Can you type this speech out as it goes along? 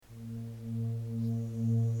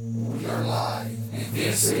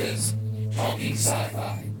This is Talking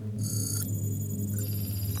Sci-Fi.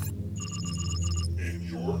 And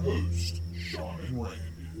your host, Sean and Randy.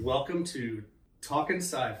 Welcome to Talking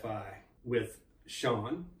Sci-Fi with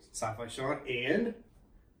Sean, Sci-Fi Sean, and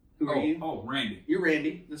who are you? Oh, Randy. You're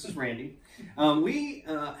Randy. This is Randy. We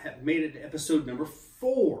have made it to episode number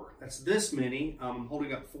 4. That's this many. I'm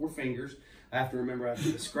holding up 4 fingers. I have to remember I have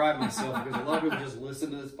to describe myself because a lot of people just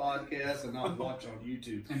listen to this podcast and not watch on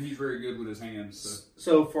YouTube. And he's very good with his hands.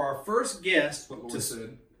 So for our first guest, What Lord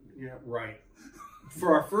said. yeah, right.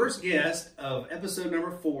 For our first guest of episode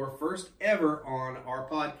number 4, first ever on our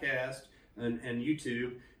podcast and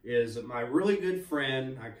YouTube, is my really good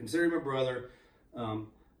friend. I consider him my brother,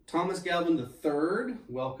 Thomas Galvin III.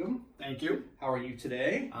 Welcome. Thank you. How are you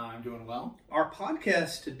today? I'm doing well. Our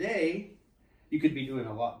podcast today, you could be doing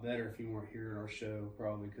a lot better if you weren't here at our show,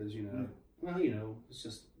 probably, because, it's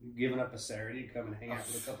just giving up a Saturday to come and hang out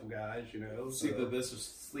with a couple guys, See so. that this is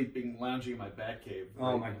sleeping, lounging in my bat cave.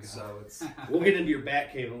 Oh my God. So it's We'll get into your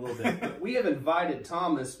bat cave in a little bit. But we have invited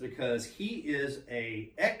Thomas because he is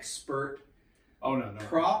a expert no.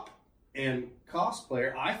 prop and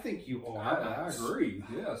cosplayer. I think you are. I agree.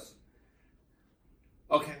 Yes.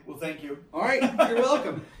 Okay. Well, thank you. All right, you're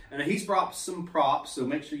welcome. And he's brought some props, so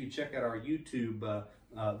make sure you check out our YouTube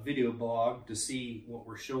video blog to see what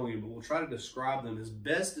we're showing you. But we'll try to describe them as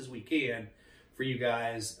best as we can for you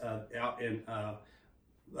guys out in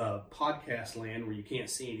podcast land where you can't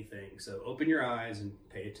see anything. So open your eyes and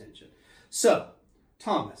pay attention. So,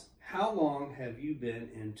 Thomas, how long have you been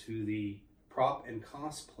into the prop and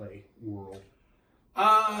cosplay world?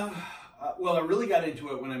 Well, I really got into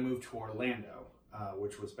it when I moved to Orlando,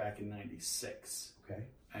 which was back in '96. Okay.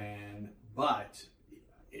 But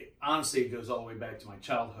honestly, it goes all the way back to my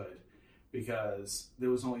childhood because there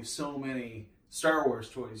was only so many Star Wars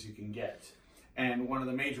toys you can get. And one of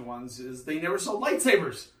the major ones is they never sold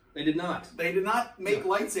lightsabers. They did not. They did not make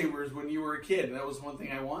lightsabers when you were a kid. That was one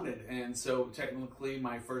thing I wanted. And so technically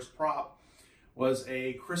my first prop was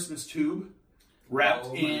a Christmas tube wrapped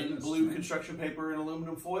in blue construction paper and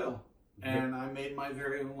aluminum foil. And I made my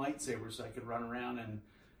very own lightsaber so I could run around and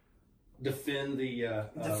Defend the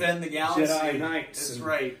galaxy. Jedi Knights. That's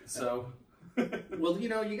right. So, well, you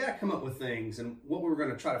got to come up with things, and what we're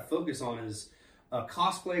going to try to focus on is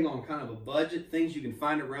cosplaying on kind of a budget, things you can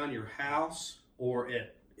find around your house or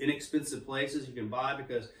at inexpensive places you can buy.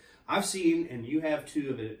 Because I've seen, and you have too,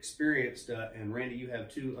 have experienced, and Randy, you have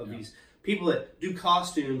too, of these people that do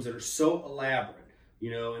costumes that are so elaborate.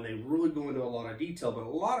 And they really go into a lot of detail, but a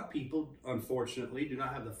lot of people, unfortunately, do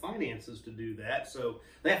not have the finances to do that, so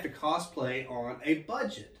they have to cosplay on a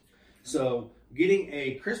budget. So getting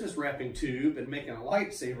a Christmas wrapping tube and making a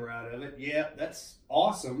lightsaber out of it, yeah, that's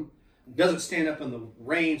awesome. Doesn't stand up in the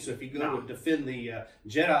rain, so if you go to defend the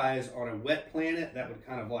Jedis on a wet planet, that would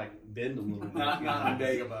kind of like bend a little bit. not on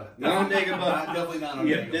Dagobah. Not on Dagobah. Definitely not on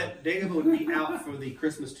Yeah, Dagobah. Dagobah would be out for the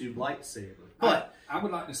Christmas tube lightsaber. But I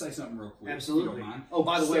would like to say something real quick. absolutely. If you don't mind. Oh,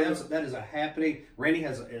 by the way, So- that is a happening. Randy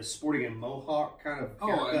is sporting a mohawk kind of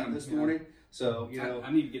haircut this morning. So,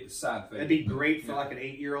 I need to get the side face. that'd be great for like an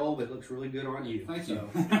 8-year-old, but it looks really good on you. Thank so,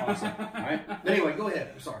 you. Awesome. All right. But anyway, go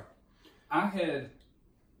ahead. I'm sorry. I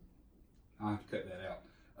have to cut that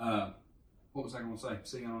out. What was I going to say?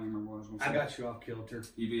 See, I don't even remember what I was going to say. I got you off kilter.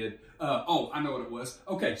 You did. I know what it was.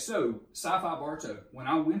 Okay, so Sci-Fi Bartow. When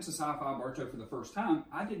I went to Sci-Fi Bartow for the first time,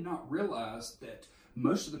 I did not realize that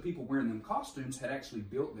most of the people wearing them costumes had actually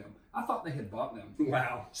built them. I thought they had bought them.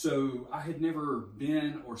 Wow. So I had never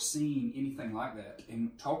been or seen anything like that.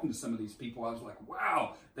 And talking to some of these people, I was like,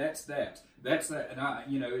 wow, that's that. And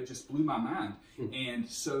it just blew my mind. And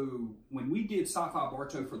so when we did Sci-Fi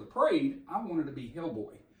Bartow for the parade, I wanted to be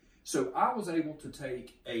Hellboy. So I was able to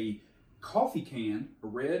take a coffee can, a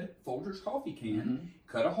red Folgers coffee can,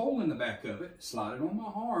 cut a hole in the back of it, slide it on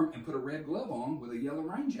my arm, and put a red glove on with a yellow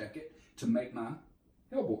rain jacket to make my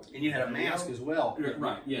Hellboy. And you had a mask as well.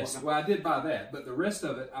 Right, yes. Well, I did buy that, but the rest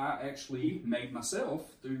of it I actually made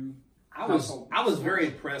myself through I was very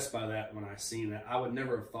impressed by that when I seen that. I would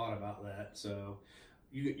never have thought about that. So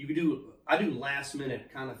I do last minute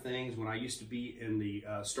kind of things. When I used to be in the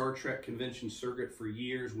Star Trek convention circuit for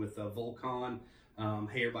years with Volcon,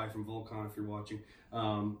 hey everybody from Volcon if you're watching,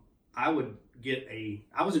 I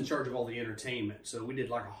was in charge of all the entertainment. So we did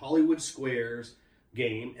like a Hollywood Squares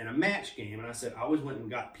game and a match game. And I said, I always went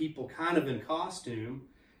and got people kind of in costume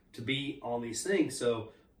to be on these things. So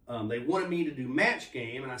they wanted me to do match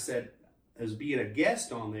game. And I said, as being a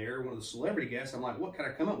guest on there, one of the celebrity guests, I'm like, what can I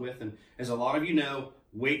come up with? And as a lot of you know,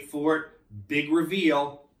 wait for it, big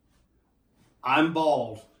reveal, I'm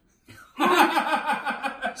bald.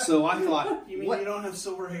 So I thought, You mean what? you don't have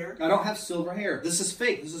silver hair? I don't have silver hair. This is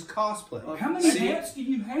fake. This is cosplay. How many See? hats do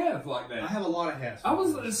you have like I that? have a lot of hats. I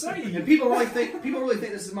was going to say, and people really think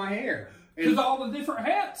this is my hair. because all the different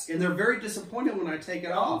hats. And they're very disappointed when I take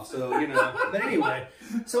it off. So, you know. But anyway,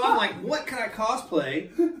 so I'm like, what can I cosplay?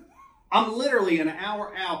 I'm literally an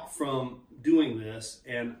hour out from doing this.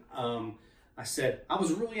 And I said, I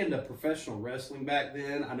was really into professional wrestling back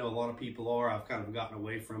then. I know a lot of people are. I've kind of gotten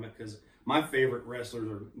away from it because my favorite wrestlers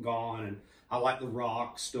are gone. And I like The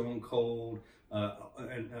Rock, Stone Cold,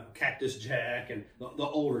 and Cactus Jack, and the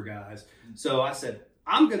older guys. So I said,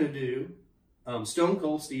 I'm going to do Stone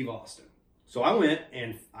Cold Steve Austin. So I went,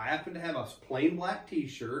 and I happened to have a plain black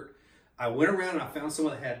t-shirt. I went around and I found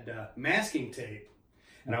someone that had masking tape.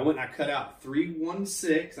 And I went and I cut out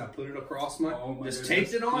 316. I put it across my, just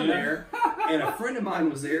taped it on there. And a friend of mine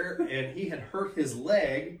was there, and he had hurt his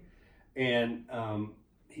leg. And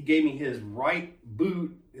he gave me his right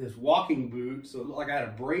boot, his walking boot. So it looked like I had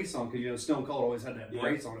a brace on, because, you know, Stone Cold always had that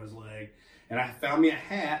brace on his leg. And I found me a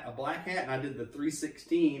hat, a black hat, and I did the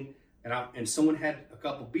 316. And someone had a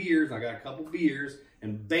couple beers, and I got a couple beers,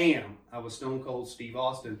 and bam, I was Stone Cold Steve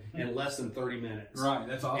Austin in less than 30 minutes. Right,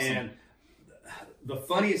 that's awesome. And the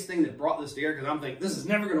funniest thing that brought this to air, because I'm thinking, this is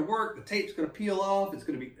never going to work, the tape's going to peel off, it's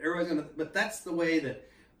going to be, everybody's going to, but that's the way that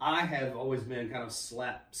I have always been, kind of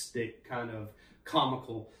slapstick, kind of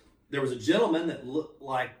comical. There was a gentleman that looked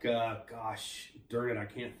like, darn it, I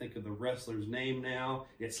can't think of the wrestler's name now.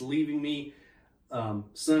 It's leaving me.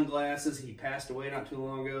 Sunglasses. He passed away not too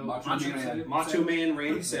long ago. Macho Man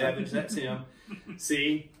Randy Savage. That's him.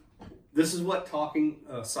 See, this is what talking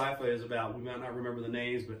sci-fi is about. We might not remember the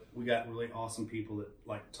names, but we got really awesome people that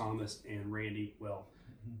like Thomas and Randy. Well,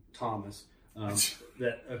 Thomas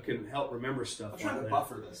that can help remember stuff. I'm trying to that.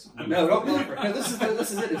 buffer this. No, don't buffer. No,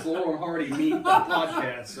 this is it. It's Laurel and Hardy meet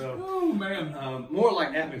podcast. So, oh man, more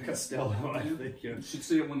like Abbott Costello. I think. you should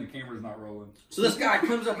see it when the camera's not rolling. So this guy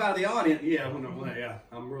comes up out of the audience. Yeah,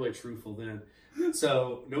 I'm really truthful then.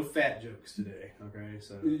 So no fat jokes today. Okay,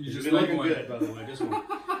 so You just been looking like good, by the way. Just one.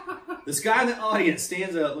 This guy in the audience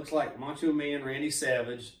stands up, looks like Macho Man Randy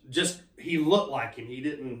Savage. Just he looked like him. He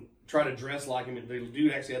didn't try to dress like him. The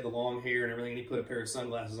dude actually had the long hair and everything, and he put a pair of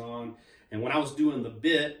sunglasses on. And when I was doing the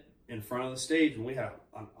bit in front of the stage, when we had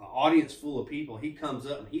an audience full of people, he comes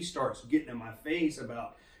up and he starts getting in my face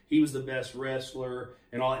about he was the best wrestler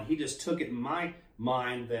and all that. And he just took it in my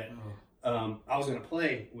mind that I was going to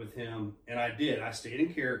play with him, and I did. I stayed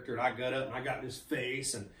in character, and I got up and I got in his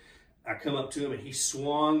face, and I come up to him, and he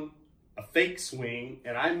swung a fake swing,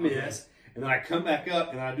 and I missed. And then I come back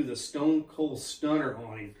up, and I do the Stone Cold Stunner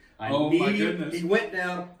on him. My goodness. He went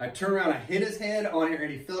down. I turned around. I hit his head on here,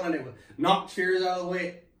 and he fell down. It knocked chairs out of the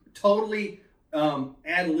way. Totally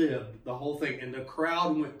ad-libbed the whole thing, and the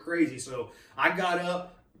crowd went crazy. So I got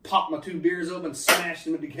up, popped my two beers open, smashed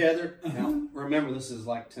them together. Now, remember, this is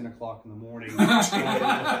like 10 o'clock in the morning.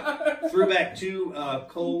 Threw back two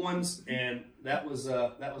cold ones, and that was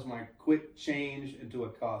my quick change into a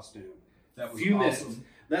costume. That was few awesome. minutes.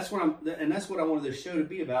 That's what I wanted this show to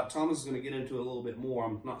be about. Thomas is going to get into it a little bit more.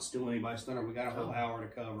 I'm not stealing anybody's thunder. We got a whole hour to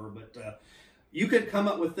cover, but you could come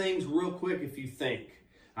up with things real quick if you think.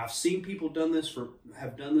 I've seen people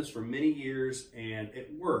have done this for many years, and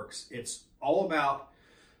it works. It's all about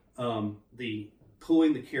the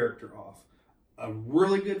pulling the character off. A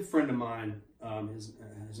really good friend of mine,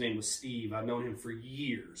 his name was Steve. I've known him for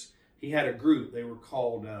years. He had a group. They were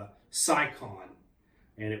called SciCon,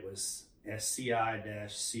 and it was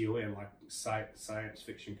SCI-CON, like Science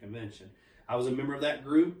Fiction Convention. I was a member of that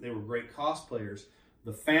group. They were great cosplayers.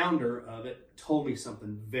 The founder of it told me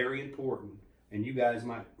something very important, and you guys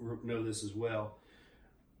might know this as well.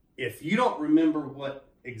 If you don't remember what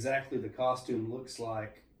exactly the costume looks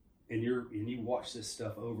like, and you watch this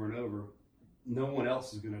stuff over and over, no one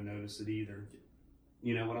else is going to notice it either.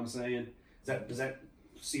 You know what I'm saying? Does that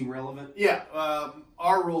seem relevant? Yeah,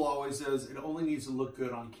 our rule always is it only needs to look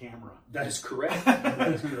good on camera. That is correct.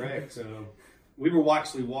 That is correct. So we were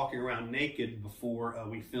actually walking around naked before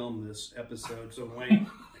we filmed this episode. So Wayne,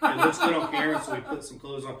 it looks good on camera, so we put some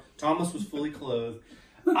clothes on. Thomas was fully clothed.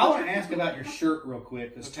 I want to ask about your shirt real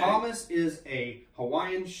quick, because Thomas is a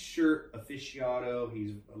Hawaiian shirt aficionado.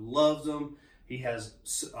 He loves them. He has,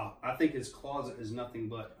 I think his closet is nothing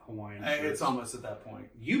but Hawaiian shirts. It's almost at that point.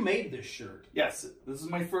 You made this shirt. Yes, this is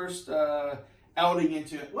my first outing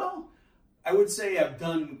into it. Well, I would say I've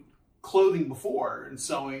done clothing before and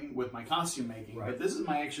sewing with my costume making, Right. but this is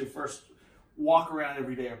my actually first walk around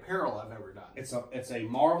everyday apparel I've ever done. It's a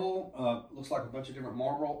Marvel. Looks like a bunch of different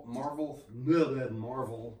Marvel.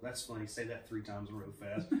 That's funny. Say that 3 times real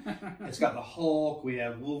fast. It's got the Hulk. We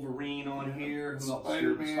have Wolverine on here. Who else?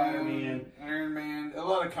 Spider-Man, Iron Man. A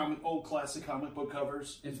lot of old classic comic book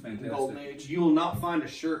covers. It's The fantastic. Golden Age. You will not find a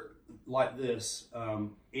shirt like this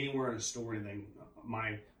anywhere in a store or anything.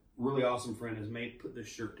 My really awesome friend has put this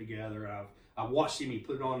shirt together. I've watched him. He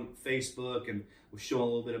put it on Facebook and was showing a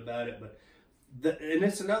little bit about it. But and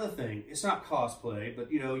it's another thing. It's not cosplay, but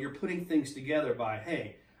you're putting things together by,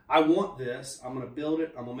 hey, I want this. I'm going to build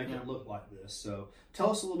it. I'm going to make it look like this. So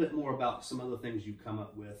tell us a little bit more about some other things you've come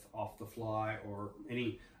up with off the fly, or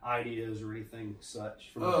any ideas or anything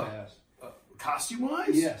such from the past. Costume wise?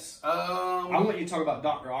 Yes. I want you to talk about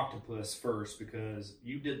Dr. Octopus first, because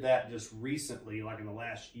you did that just recently, like in the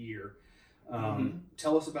last year.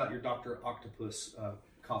 Tell us about your Dr. Octopus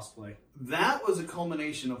cosplay. That was a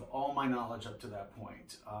culmination of all my knowledge up to that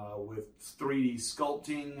point, with 3D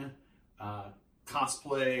sculpting,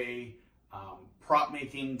 cosplay, prop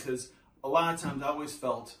making, because a lot of times I always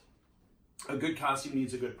felt a good costume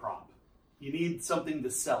needs a good prop. You need something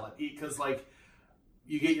to sell it, because like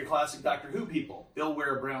you get your classic Doctor Who people, they'll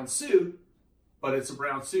wear a brown suit, but it's a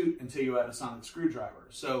brown suit until you add a sonic screwdriver.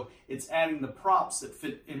 So it's adding the props that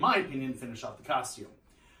fit, in my opinion, finish off the costume.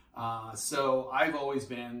 So I've always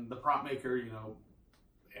been the prop maker,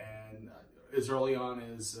 and as early on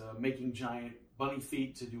as making giant bunny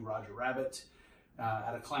feet to do Roger Rabbit.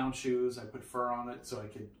 Out of clown shoes, I put fur on it so I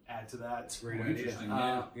could add to that. Great Interesting.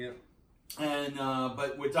 idea. And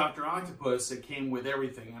but with Dr. Octopus, it came with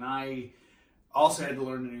everything, and I also had to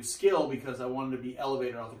learn a new skill because I wanted to be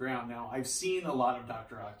elevated off the ground. Now, I've seen a lot of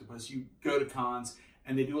Dr. Octopus. You go to cons,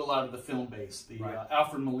 and they do a lot of the film base, the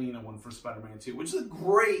Alfred Molina one for Spider-Man 2, which is a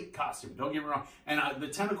great costume, don't get me wrong. And the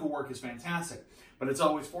tentacle work is fantastic, but it's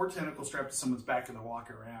always 4 tentacles strapped to someone's back and they're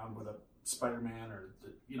walking around with a Spider-Man, or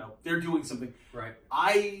they're doing something. Right.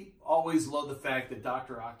 I always love the fact that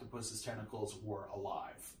Dr. Octopus's tentacles were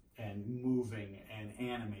alive and moving and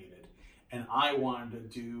animated, and I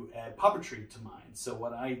wanted to add puppetry to mine. So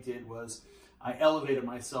what I did was I elevated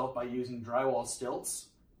myself by using drywall stilts,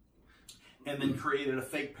 and then created a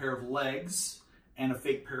fake pair of legs and a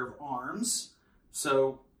fake pair of arms,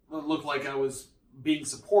 so it looked like I was being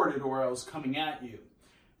supported or I was coming at you.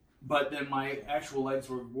 But then my actual legs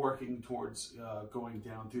were working towards going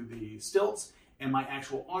down through the stilts, and my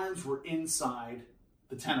actual arms were inside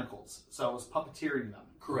the tentacles. So I was puppeteering them.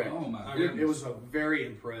 Correct. Oh my It goodness. was very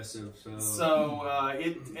impressive. So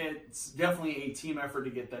it's definitely a team effort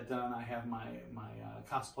to get that done. I have my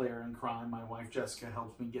cosplayer in crime, my wife Jessica,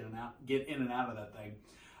 helps me get in and out of that thing.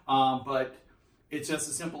 But it's just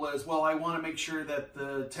as simple as, well, I want to make sure that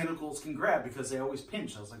the tentacles can grab because they always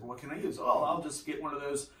pinch. I was like, what can I use? Oh, I'll just get one of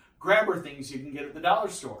those grabber things you can get at the dollar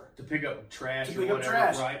store. to pick up trash To or pick up whatever,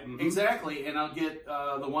 trash. right? Mhm. Exactly. And I'll get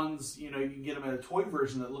the ones, you can get them in a toy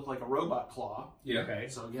version that look like a robot claw. Yeah. Okay.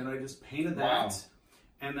 So again, I just painted Wow. that.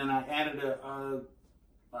 And then I added a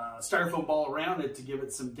styrofoam ball around it to give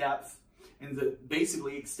it some depth. And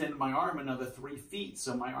basically extended my arm another 3 feet.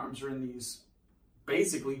 So my arms are in these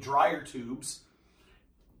basically dryer tubes.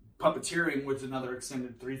 Puppeteering with another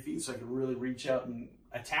extended 3 feet so I could really reach out and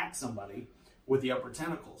attack somebody with the upper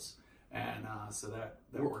tentacles. And so that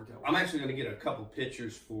worked out. I'm actually going to get a couple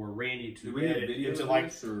pictures for Randy to Do we have edit video into of like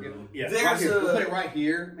this, or- yeah. There's Right here. a- We'll put it right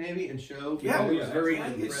here maybe and show. Yeah, it was very I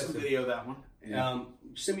can get some impressive. video of that one.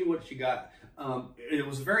 Send me what you got. It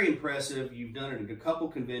was very impressive. You've done it at a couple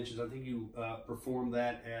conventions. I think you performed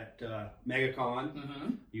that at MegaCon.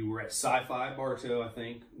 Mm-hmm. You were at Sci-Fi Bartow, I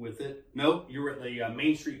think, with it. Nope, you were at the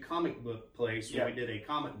Main Street comic book place where we did a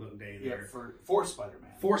comic book day Yeah, there. for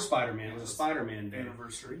Spider-Man. For Spider-Man. It was a Spider-Man day.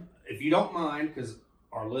 Anniversary. If you don't mind, because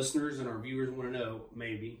our listeners and our viewers want to know,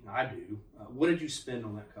 maybe, I do, what did you spend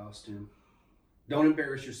on that costume? Don't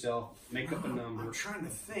embarrass yourself. Make up a number. I'm trying to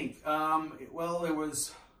think. Well, it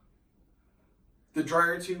was... The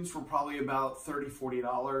dryer tubes were probably about $30,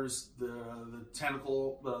 $40. The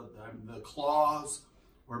tentacle, the claws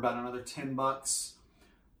were about another $10.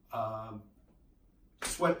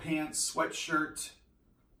 Sweatpants, sweatshirt,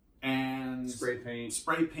 and Spray paint.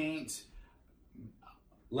 Spray paint.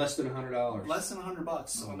 Less than $100. Less than $100.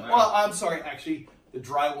 Oh, wow. Well, I'm sorry. Actually, the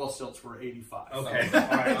drywall stilts were $85. Okay. All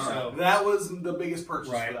right. So That was the biggest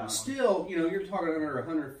purchase for that one. Still, you're talking under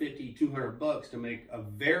 $150, $200 to make a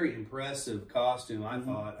very impressive costume. I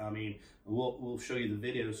thought. I mean, we'll show you the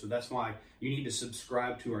video, so that's why you need to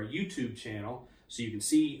subscribe to our YouTube channel so you can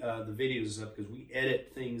see the videos up, because we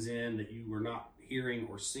edit things in that you were not hearing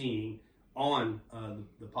or seeing on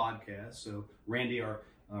the podcast. So Randy, our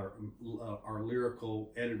our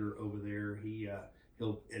lyrical editor over there.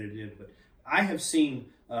 He'll edit it in. But I have seen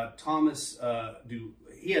Thomas do.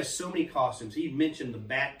 He has so many costumes. He mentioned the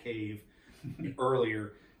Batcave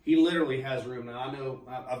earlier. He literally has room. Now, I know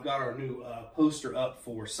I've got our new poster up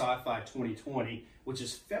for Sci-Fi 2020, which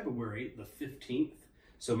is February the 15th.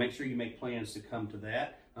 So make sure you make plans to come to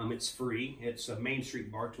that. It's free. It's a Main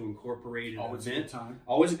Street Bartow Incorporated Always event. a good time.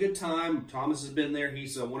 Always a good time. Thomas has been there.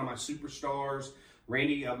 He's one of my superstars.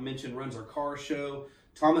 Randy, I've mentioned, runs our car show.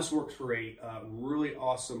 Thomas works for a really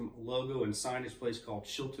awesome logo and signage place called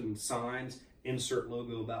Chilton Signs. Insert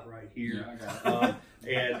logo about right here. Yeah, I got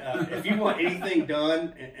it. And if you want anything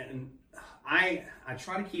done, and I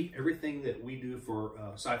try to keep everything that we do for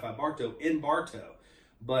Sci-Fi Bartow in Bartow,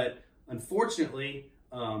 but unfortunately,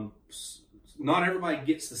 not everybody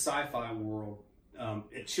gets the sci-fi world.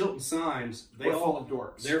 At Chilton Signs, We're full of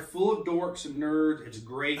dorks. They're full of dorks and nerds. It's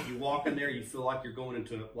great. You walk in there, you feel like you're going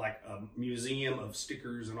into like a museum of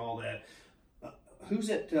stickers and all that.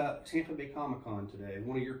 Who's at Tampa Bay Comic Con today?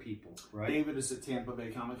 One of your people, right? David is at Tampa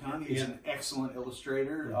Bay Comic Con. He's an excellent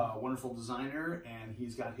illustrator, wonderful designer, and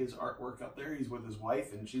he's got his artwork up there. He's with his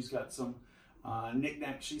wife, and she's got some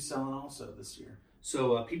knickknacks she's selling also this year.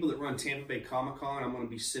 So people that run Tampa Bay Comic Con, I'm going to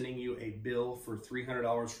be sending you a bill for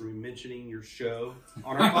 $300 for mentioning your show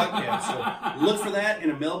on our podcast. So look for that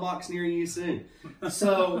in a mailbox near you soon.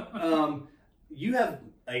 So you have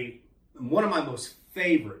one of my most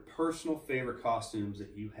personal favorite costumes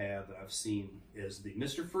that you have that I've seen is the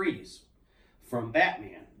Mr. Freeze from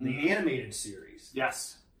Batman, the animated series.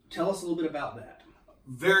 Yes. Tell us a little bit about that.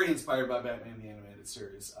 Very inspired by Batman the Animated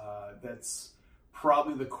Series. That's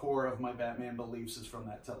probably the core of my Batman beliefs is from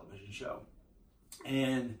that television show.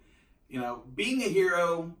 And, being a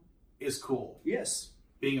hero is cool. Yes.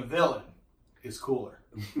 Being a villain is cooler.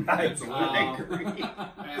 I agree.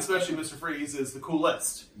 And especially Mr. Freeze is the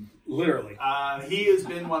coolest. Literally. He has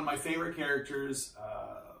been one of my favorite characters,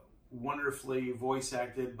 wonderfully voice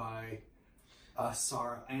acted by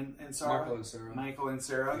Michael and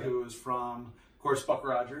Sarah, Yep. who is from, of course, Buck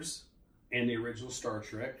Rogers. And the original Star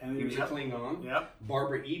Trek. And He was a yep. Klingon. Yep.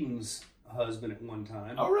 Barbara Eden's husband at one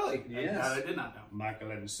time. Oh, really? Yes. I did not know.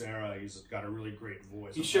 Michael and Sarah, he's got a really great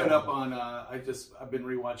voice. He showed up on, I've been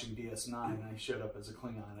rewatching DS9, and he showed up as a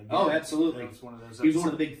Klingon again. Oh, absolutely. That was one of those He was one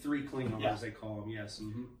of episodes. the big three Klingons, Yeah. as they call them, yes.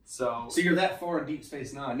 Mm-hmm. So You're that far in Deep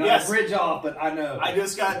Space Nine. Not Yes. a bridge off, but I know. I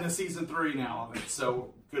just got into season 3 now of it,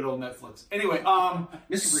 so good old Netflix. Anyway, Mr.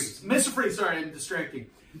 Freeze. Mr. Freeze, sorry, I'm distracting.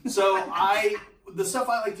 So the stuff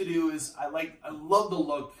I like to do is I love the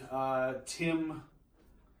look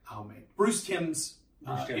Bruce Timm's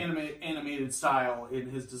animated style in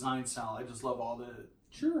his design style. I just love all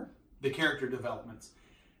the character developments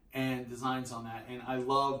and designs on that. And I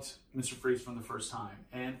loved Mr. Freeze from the first time.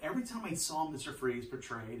 And every time I saw Mr. Freeze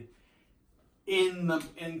portrayed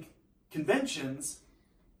in conventions,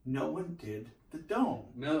 no one did the dome.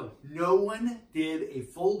 No. No one did a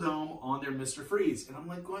full dome on their Mr. Freeze. And I'm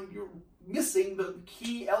like you're missing the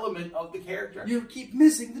key element of the character. You keep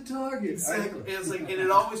missing the target. Exactly. It's like, and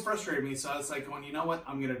it always frustrated me. So I was like going, you know what?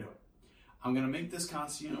 I'm going to do it. I'm going to make this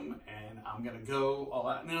costume and I'm going to go all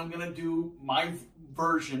out. And I'm going to do my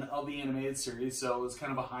version of the animated series. So it's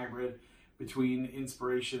kind of a hybrid between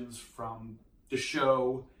inspirations from the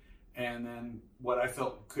show and then what I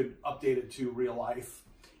felt could update it to real life.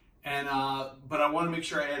 And but I want to make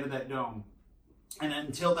sure I added that dome. And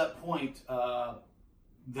until that point,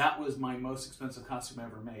 that was my most expensive costume I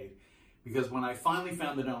ever made. Because when I finally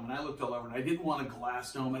found the dome, and I looked all over, and I didn't want a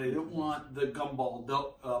glass dome, and I didn't want the gumball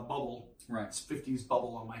bubble, Right. 50s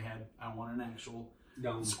bubble on my head. I want an actual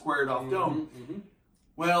Dome. squared off dome. Mm-hmm.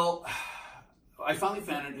 Well, I finally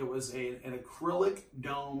found it. It was an acrylic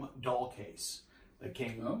dome doll case that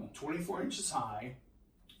came 24 inches high,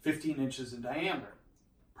 15 inches in diameter.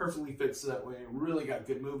 Perfectly fits that way. It really got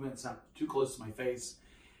good movement. It's not too close to my face.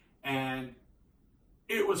 And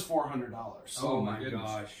it was $400. Oh my goodness.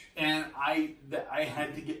 gosh. And I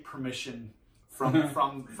had to get permission from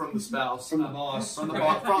the spouse, From the boss. from the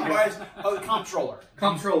boss, the comptroller.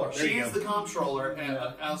 Comptroller. There She you is go. the comptroller, and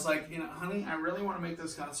I was like, honey, I really want to make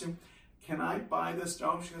this costume. Can I buy this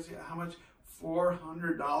dome? She goes, yeah. How much?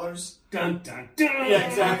 $400. Dun dun dun. Yeah,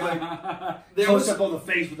 exactly. There Close was up on the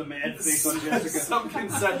face with a mad face on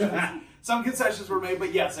Jessica. some concessions were made,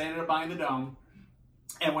 but yes, I ended up buying the dome.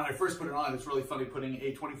 And when I first put it on, it's really funny putting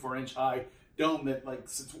a 24-inch high dome that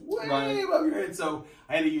sits way above your head. So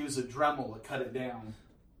I had to use a Dremel to cut it down.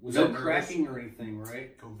 Was No that nervous? cracking or anything,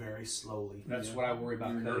 right? Go very slowly. That's Yeah. what I worry about.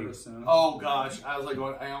 You were cutting. nervous, huh? Oh gosh, I was like,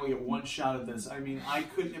 I only get one shot at this. I mean, I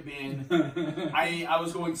couldn't have been. I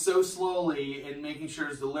was going so slowly and making sure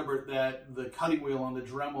it's deliberate that the cutting wheel on the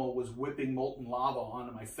Dremel was whipping molten lava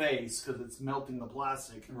onto my face because it's melting the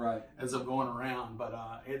plastic Right. as I'm going around. But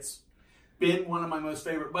it's been one of my most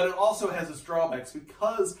favorite. But it also has its drawbacks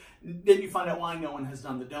because then you find out why no one has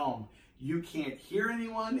done the dome. You can't hear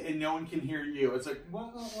anyone, and no one can hear you. It's like,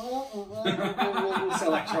 Sound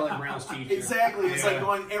like Charlie Brown's teacher. exactly. It's Yeah. like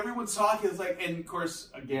going, everyone's talking. It's like, and of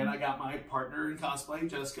course, again, I got my partner in cosplay,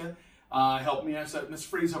 Jessica, helped me. I said, Miss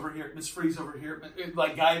Freeze over here, Miss Freeze over here,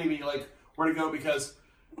 like guiding me, like where to go, because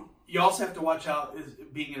you also have to watch out. Is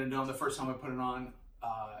being in a dome. The first time I put it on,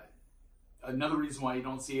 another reason why you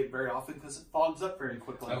don't see it very often because it fogs up very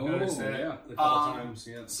quickly. I've noticed that yeah. a couple times.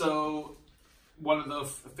 Yeah. So one of the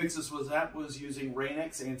fixes was using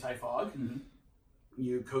Rain-X anti-fog. Mhm.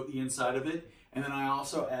 You coat the inside of it, and then I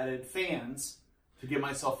also added fans to give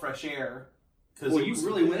myself fresh air. Well, you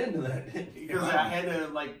really went into that. because I had to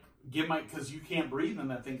like because you can't breathe in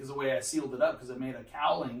that thing because the way I sealed it up because I made a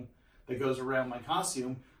cowling that goes around my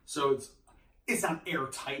costume, so it's not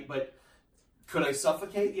airtight, but could I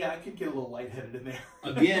suffocate? Yeah, I could get a little lightheaded in there.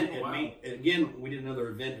 Again, Wow. we did another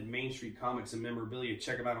event at Main Street Comics and Memorabilia.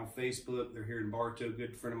 Check them out on Facebook. They're here in Bartow.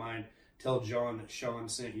 Good friend of mine. Tell John that Sean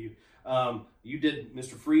sent you. You did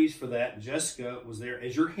Mr. Freeze for that. Jessica was there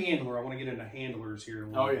as your handler. I want to get into handlers here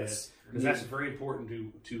in a little bit because that's very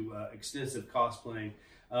important to extensive cosplaying.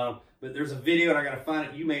 But there's a video, and I got to find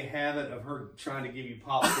it. You may have it of her trying to give you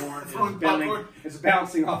popcorn. Throwing popcorn. It's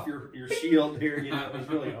bouncing off your shield here. You know, it was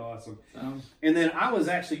really awesome. And then I was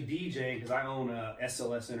actually DJing because I own a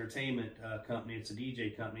SLS Entertainment company. It's a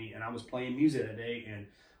DJ company, and I was playing music that day.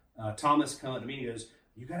 And Thomas came up to me and he goes,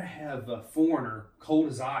 "You got to have Foreigner, Cold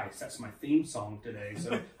as Ice. That's my theme song today."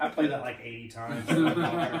 So I played that like 80 times.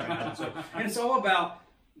 And it's all about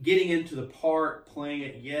getting into the part, playing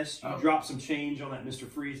it. Yes, you dropped some change on that Mr.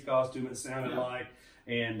 Freeze costume, it sounded like,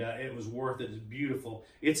 and it was worth it. It's beautiful.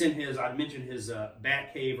 It's in his, I mentioned his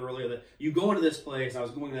Bat Cave earlier, that you go into this place, I was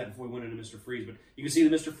going to that before we went into Mr. Freeze, but you can see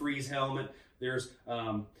the Mr. Freeze helmet. There's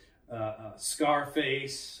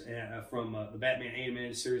Scarface from the Batman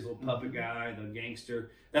animated series, little puppet guy, the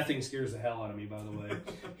gangster. That thing scares the hell out of me, by the way.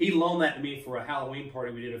 He loaned that to me for a Halloween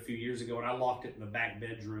party we did a few years ago, and I locked it in the back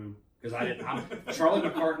bedroom because Charlie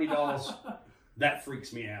McCartney dolls, that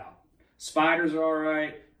freaks me out. Spiders are all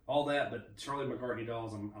right, all that, but Charlie McCartney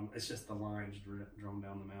dolls, it's just the lines drawn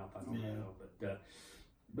down the mouth. I don't know,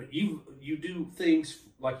 but you do things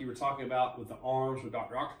like you were talking about with the arms with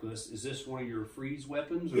Dr. Octopus. Is this one of your freeze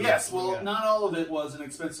weapons? Or Yes, well, not all of it was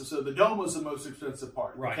inexpensive. So the dome was the most expensive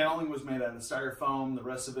part. Right. The cowling was made out of styrofoam. The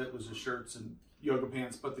rest of it was just shirts and yoga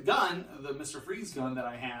pants. But the gun, the Mr. Freeze gun that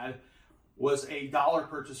I had, was a $1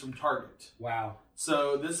 purchase from Target. Wow.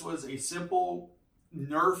 So this was a simple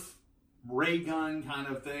Nerf ray gun kind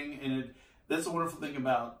of thing. And that's the wonderful thing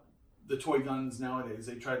about the toy guns nowadays.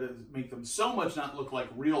 They try to make them so much not look like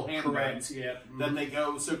real handguns that they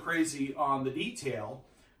go so crazy on the detail,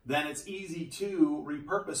 then it's easy to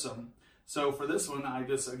repurpose them. So for this one,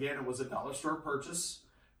 it was a dollar store purchase,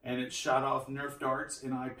 and it shot off Nerf darts,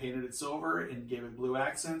 and I painted it silver and gave it blue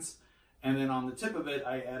accents. And then on the tip of it,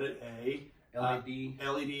 I added a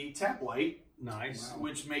LED tap light, Nice.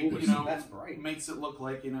 which that's bright. makes it look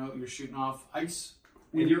like you're shooting off ice.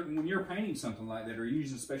 When you're painting something like that, are you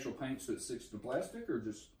using special paint so it sticks to plastic, or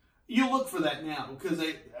just? You look for that now because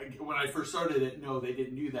when I first started it, no, they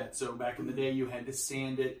didn't do that. So back in the day, you had to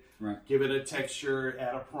sand it, Right. give it a texture,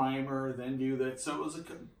 add a primer, then do that. So it was a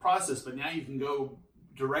process. But now you can go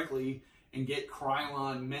directly and get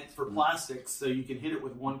Krylon meant for plastics, so you can hit it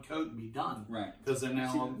with one coat and be done. Right. Because they're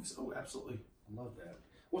now absolutely. I love that.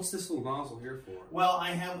 What's this little nozzle here for? Well,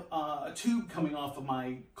 I have a tube coming off of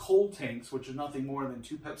my cold tanks, which are nothing more than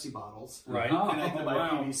 2 Pepsi bottles. Right. Connected by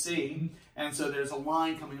PVC. And so there's a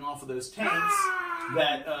line coming off of those tanks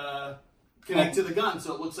that connect to the gun.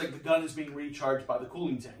 So it looks like the gun is being recharged by the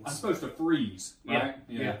cooling tanks. I'm supposed to freeze, right?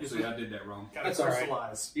 Yeah. See, I did that wrong. Gotta That's all right.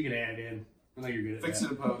 crystallize. You can add it in. I know you're good at Fix that.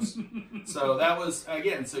 it in post. So that was,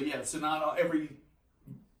 again, so not every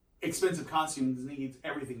expensive costume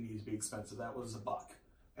everything needs to be expensive. That was $1.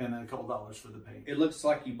 And then a couple dollars for the paint. It looks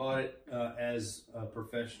like you bought it as a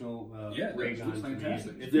professional ray gun. looks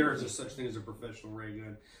fantastic. If there is a such thing as a professional ray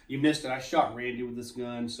gun. You missed it. I shot Randy with this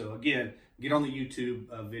gun. So again, get on the YouTube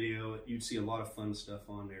video. You'd see a lot of fun stuff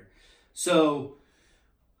on there. So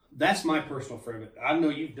that's my personal favorite. I know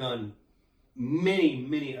you've done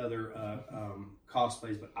many other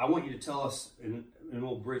cosplays, but I want you to tell us, and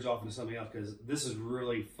we'll bridge off into something else because this is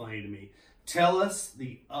really funny to me. Tell us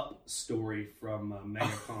the Up story from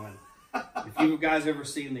MegaCon. If you guys ever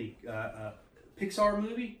seen the Pixar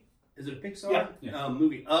movie, is it a Pixar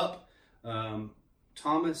movie Up?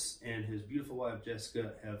 Thomas and his beautiful wife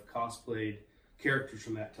Jessica have cosplayed characters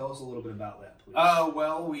from that. Tell us a little bit about that, please.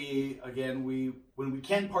 Well, when we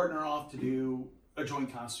can partner off to do a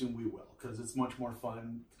joint costume, we will, because it's much more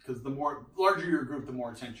fun. Because the larger your group, the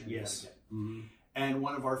more attention you're going to get. Mm-hmm. And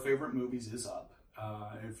one of our favorite movies is Up.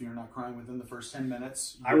 If you're not crying within the first 10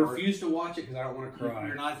 minutes, I refuse to watch it because I don't want to cry.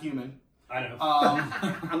 You're not human. I know.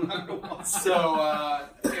 I'm not going to watch. So,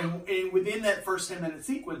 and within that first 10-minute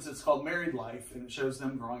sequence, it's called Married Life, and it shows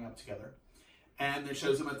them growing up together. And it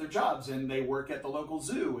shows them at their jobs, and they work at the local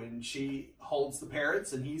zoo, and she holds the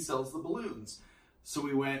parrots, and he sells the balloons. So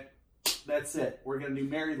we went, that's it. We're going to do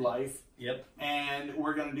Married Life. Yep. And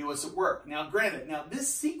we're going to do Us at Work. Now, granted,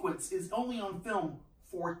 this sequence is only on film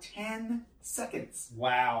for 10 seconds.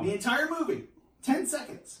 Wow. The entire movie, 10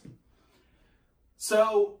 seconds.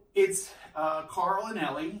 So it's Carl and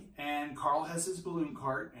Ellie, and Carl has his balloon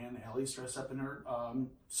cart, and Ellie's dressed up in her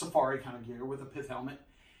safari kind of gear with a pith helmet.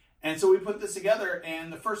 And so we put this together,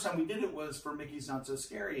 and the first time we did it was for Mickey's Not So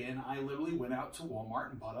Scary, and I literally went out to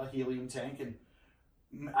Walmart and bought a helium tank, and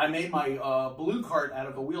I made my balloon cart out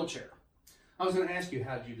of a wheelchair. I was going to ask you,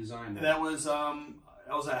 how did you design that? That was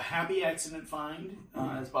a happy accident find,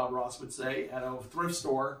 as Bob Ross would say, at a thrift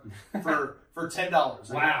store for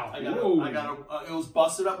 $10. Wow! I got it was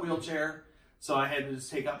busted up wheelchair, so I had to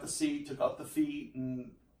just take out the seat, took out the feet,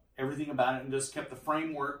 and everything about it, and just kept the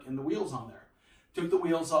framework and the wheels on there. Took the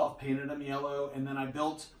wheels off, painted them yellow, and then I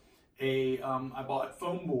built I bought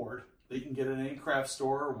foam board that you can get at any craft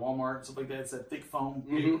store or Walmart, stuff like that. It's that thick foam.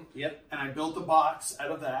 Mm-hmm. Yep. And I built a box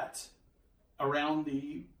out of that around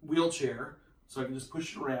the wheelchair, so I can just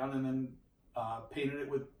push it around, and then painted it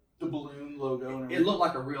with the balloon logo. And everything. It looked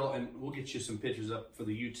like a real, and we'll get you some pictures up for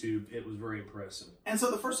the YouTube. It was very impressive. And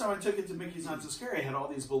so the first time I took it to Mickey's Not So Scary, I had all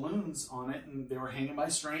these balloons on it, and they were hanging by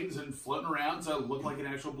strings and floating around, so it looked like an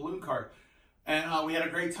actual balloon cart. And we had a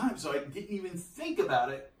great time, so I didn't even think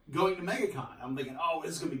about it going to MegaCon. I'm thinking, oh,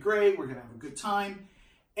 this is going to be great. We're going to have a good time.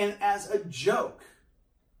 And as a joke,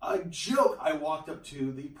 I walked up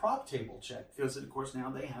to the prop table check, because, of course,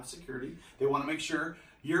 now they have security. They want to make sure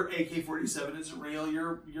your AK-47 isn't real,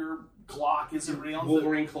 your Glock isn't real.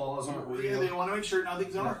 Wolverine claws aren't real. They want to make sure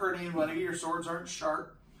nothing's going to hurt anybody, your swords aren't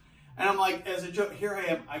sharp. And I'm like, as a joke, here I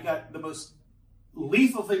am. I got the most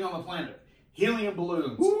lethal thing on the planet. Helium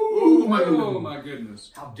balloons. Ooh, oh my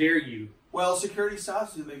goodness. How dare you? Well, security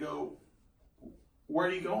stops you. They go, where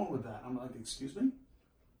are you going with that? I'm like, excuse me?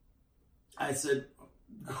 I said,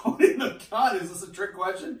 going in the con, is this a trick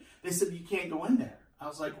question? They said, you can't go in there. I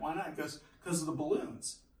was like, why not? Because of the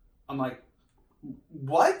balloons. I'm like,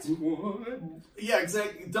 what? Yeah,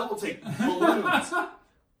 exactly. Double take. Balloons.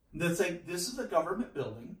 That's like, this is a government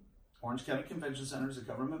building. Orange County Convention Center is a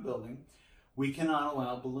government building. We cannot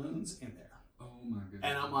allow balloons in there. Oh my goodness.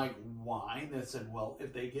 And I'm like, why? And they said, well,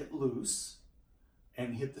 if they get loose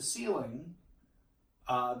and hit the ceiling,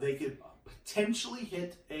 they could potentially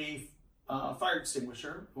hit a fire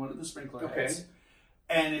extinguisher, one of the sprinkler heads,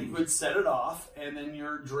 and it would set it off, and then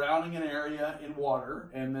you're drowning an area in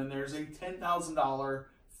water, and then there's a $10,000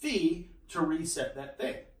 fee to reset that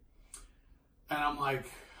thing. And I'm like,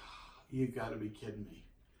 you got to be kidding me.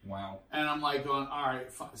 Wow. And I'm like going, all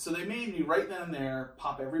right, fine. So they made me right then and there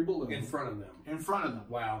pop every balloon. In front of them.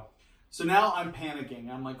 Wow. So now I'm panicking.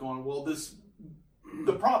 I'm like going, well,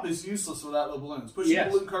 the prop is useless without the balloons. Pushing a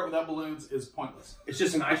balloon cart without balloons is pointless. It's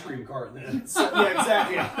just an ice cream cart then. So, yeah,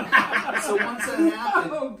 exactly. So once that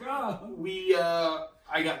happened, oh God,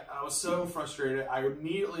 I was so frustrated. I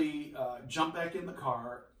immediately jumped back in the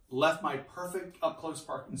car, left my perfect up close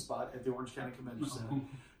parking spot at the Orange County Convention Center.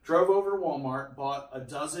 Drove over to Walmart, bought a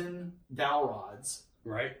dozen dowel rods,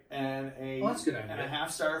 right, and that's a good idea. And a half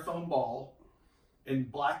styrofoam ball,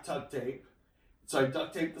 and black duct tape. So I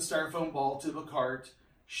duct taped the styrofoam ball to the cart,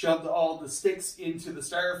 shoved all the sticks into the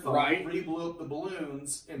styrofoam, re-blew up the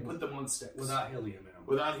balloons, and put them on sticks without helium in them.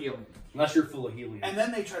 Without helium, unless you're full of helium. And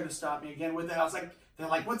then they tried to stop me again with it. I was like, they're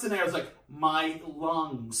like, what's in there? I was like, my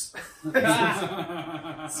lungs.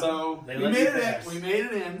 So we made it in. We made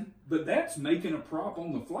it in. But that's making a prop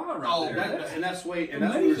on the fly right there. That's what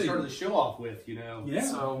we started the show off with, you know. Yeah.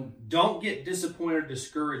 So don't get disappointed or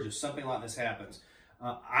discouraged if something like this happens.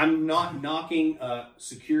 I'm not knocking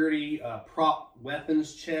security prop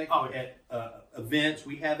weapons check at events.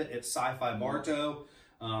 We have it at Sci-Fi Bartow.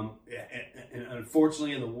 And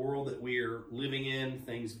unfortunately, in the world that we are living in,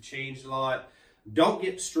 things have changed a lot. Don't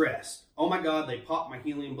get stressed. Oh my God, they popped my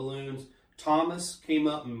helium balloons. Thomas came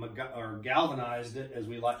up and or galvanized it, as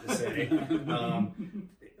we like to say,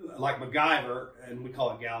 like MacGyver, and we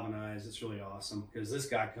call it galvanized. It's really awesome because this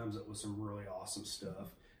guy comes up with some really awesome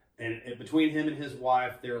stuff. And between him and his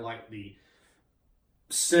wife, they're like the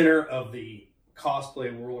center of the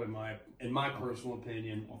cosplay world in my personal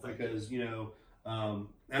opinion. Because and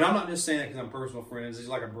I'm not just saying that because I'm personal friends. He's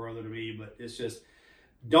like a brother to me, but it's just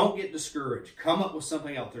don't get discouraged. Come up with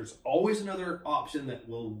something else. There's always another option that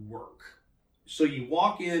will work. So you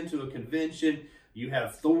walk into a convention, you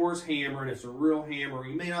have Thor's hammer, and it's a real hammer.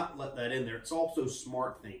 You may not let that in there. It's also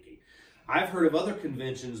smart thinking. I've heard of other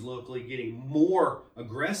conventions locally getting more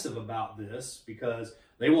aggressive about this because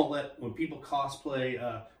they won't let, when people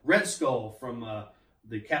cosplay Red Skull from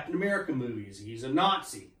the Captain America movies, he's a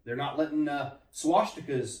Nazi. They're not letting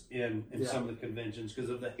swastikas in some of the conventions because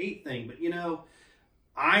of the hate thing. But,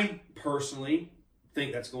 I personally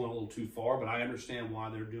think that's going a little too far, but I understand why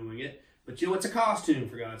they're doing it. But, it's a costume,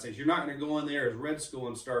 for God's sakes. You're not going to go in there as Red Skull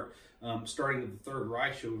and start starting the Third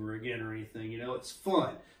Reich over again or anything. It's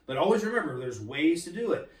fun. But always remember, there's ways to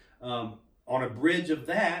do it. On a bridge of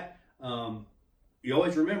that, you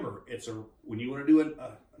always remember, when you want to do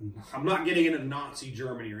I'm not getting into Nazi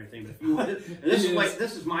Germany or anything, but if you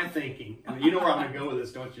this is my thinking. You know where I'm going to go with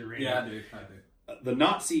this, don't you, Randy? Yeah, I do. The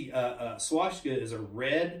Nazi swastika is a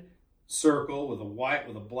red circle with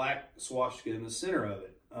a black swastika in the center of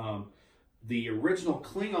it. The original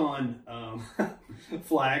Klingon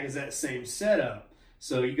flag is that same setup.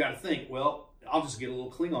 So you got to think, well, I'll just get a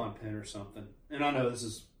little Klingon pin or something. And I know this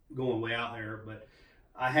is going way out there, but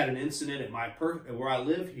I had an incident at where I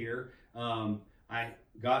live here. I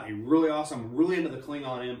got I'm really into the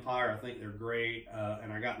Klingon Empire. I think they're great.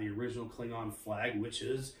 And I got the original Klingon flag, which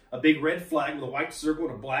is a big red flag with a white circle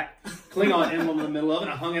and a black Klingon emblem in the middle of it.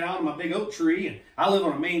 I hung it out on my big oak tree. And I live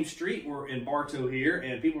on a main street. We're in Bartow here,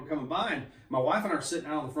 and people are coming by. And my wife and I are sitting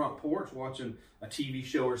out on the front porch watching a TV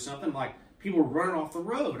show or something. Like, people are running off the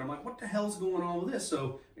road. I'm like, what the hell's going on with this?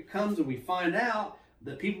 So it comes and we find out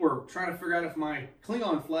that people were trying to figure out if my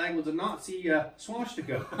Klingon flag was a Nazi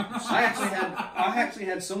swastika. I actually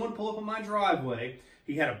had someone pull up on my driveway.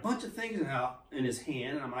 He had a bunch of things in his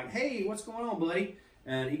hand, and I'm like, hey, what's going on, buddy?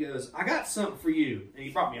 And he goes, I got something for you. And he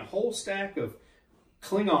brought me a whole stack of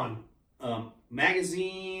Klingon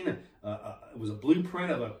magazine. It was a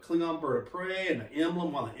blueprint of a Klingon bird of prey and the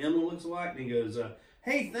emblem, what the emblem looks like. And he goes,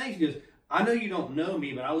 hey, thanks. He goes, I know you don't know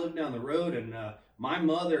me, but I live down the road, and my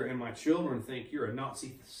mother and my children think you're a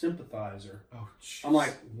Nazi sympathizer. Oh, geez. I'm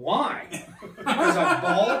like, why? Because I'm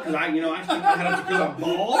bald? Because I think I had it because I'm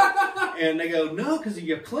bald? And they go, no, because of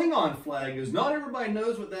your Klingon flag. He goes, not everybody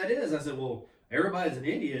knows what that is. I said, well, everybody's an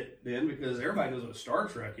idiot then, because everybody knows what Star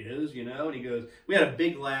Trek is, And he goes, we had a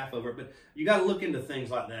big laugh over it. But you got to look into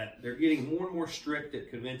things like that. They're getting more and more strict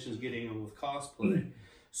at conventions getting them with cosplay.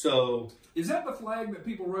 So, is that the flag that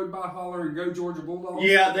people rode by hollering, "Go Georgia Bulldogs"?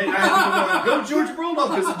 Yeah, they go Georgia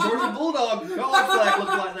Bulldogs, because the Georgia Bulldog college flag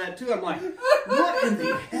looked like that too. I'm like, what in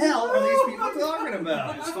the hell are these people talking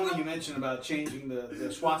about? It's funny you mentioned about changing the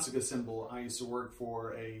swastika symbol. I used to work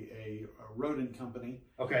for a rodent company.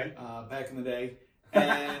 Okay. Back in the day,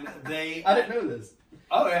 and they. I didn't know this.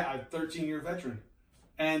 Oh yeah, I'm a 13-year veteran.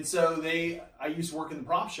 And so I used to work in the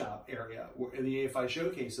prop shop area in the AFI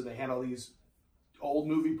showcase. So they had all these old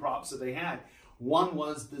movie props that they had. One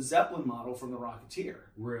was the Zeppelin model from The Rocketeer.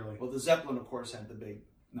 Really? Well, the Zeppelin, of course, had the big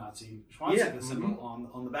Nazi swastika symbol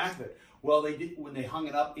on the back of it. Well, they did, when they hung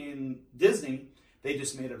it up in Disney, they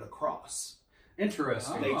just made it a cross.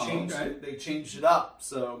 Interesting. They changed it. They changed it up.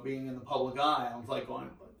 So being in the public eye, I was like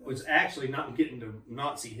going. Was actually not getting to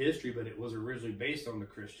Nazi history, but it was originally based on the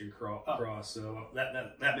Christian cross. So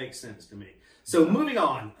that makes sense to me. So moving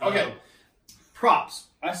on. Okay. Props.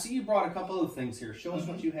 I see you brought a couple other things here. Show us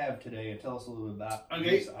what you have today and tell us a little bit about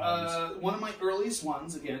these items. One of my earliest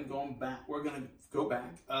ones, again, going back, we're going to go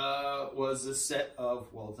back, was a set of,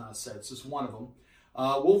 well, it's not a set, it's just one of them,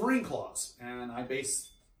 Wolverine claws. And I based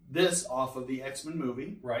this off of the X-Men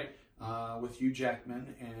movie. Right. With Hugh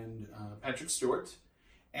Jackman and Patrick Stewart.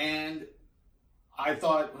 And I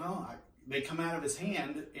thought, well, they come out of his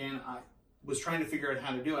hand, and I was trying to figure out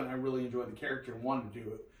how to do it, and I really enjoyed the character and wanted to do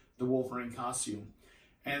it. The Wolverine costume.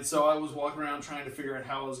 And so I was walking around trying to figure out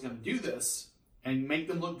how I was going to do this and make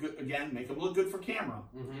them look good, make them look good for camera.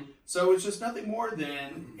 Mm-hmm. So it's just nothing more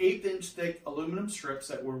than 1/8-inch thick aluminum strips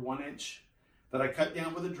that were 1 inch that I cut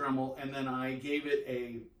down with a Dremel, and then I gave it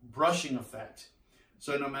a brushing effect.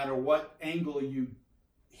 So no matter what angle you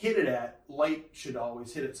hit it at, light should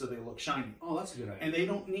always hit it so they look shiny. Oh, that's a good idea. And they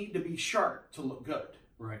don't need to be sharp to look good.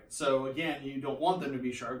 Right. So again, you don't want them to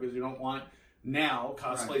be sharp because you don't want now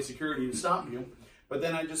cosplay security to stop you. But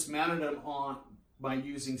then I just mounted them on by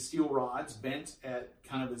using steel rods bent at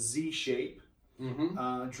kind of a Z shape.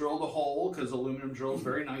 Drilled a hole because aluminum drills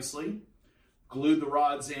very nicely. Glued the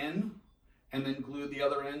rods in, and then glued the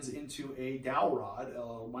other ends into a dowel rod, a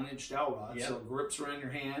 1-inch dowel rod. Yep. So it grips around your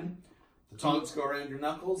hand. The tongues go around your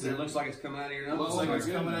knuckles. And it looks like it's coming out of your knuckles. Looks like it's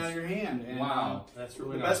coming out of your hand. And, Wow. That's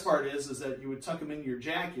really the nice. best part is that you would tuck them in your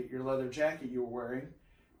jacket, your leather jacket you were wearing,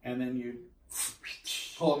 and then you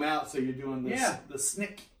pull them out. So you're doing this, the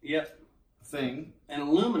snick Yep. thing. And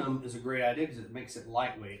aluminum is a great idea because it makes it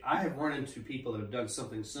lightweight. I have run into people that have done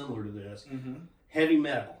something similar to this. Heavy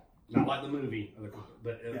metal, not like the movie,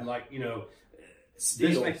 but like, you know,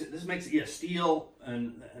 Steel. This makes it steel,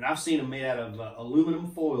 and I've seen them made out of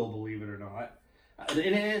aluminum foil, believe it or not. And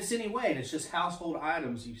it's any way, and it's just household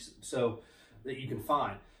items that you can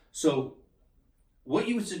find. So, what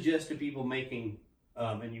you would suggest to people making,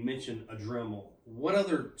 and you mentioned a Dremel, what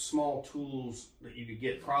other small tools that you could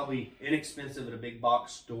get, probably inexpensive at a big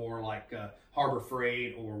box store like Harbor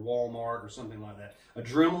Freight or Walmart or something like that? A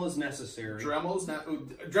Dremel is necessary. Dremel's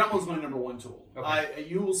my number one tool. Okay.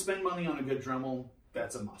 You will spend money on a good Dremel.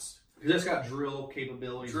 That's a must. Because it's got drill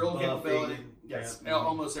capabilities. Drill buffing. capability. Yes, Yeah.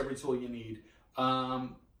 almost every tool you need. A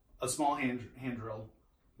small hand drill,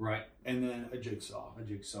 Right. and then a jigsaw A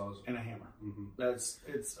jigsaw. and a hammer. Mm-hmm.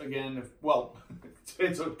 It's again, it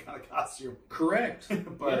depends what kind of costume. Correct.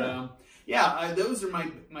 But those are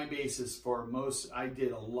my basis for most. I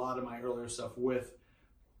did a lot of my earlier stuff with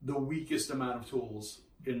the weakest amount of tools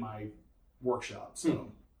in my workshop.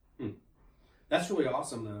 So That's really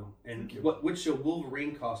awesome, though. And Thank you. which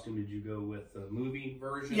Wolverine costume did you go with? The movie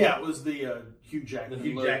version? yeah, it was the Hugh Jackman, The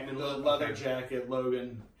Hugh Jackman the look, leather okay. jacket,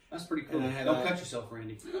 Logan. That's pretty cool. And I had Don't a- cut yourself,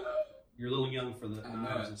 Randy. You're a little young for the I know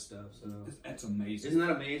knives it. and stuff. So That's amazing. isn't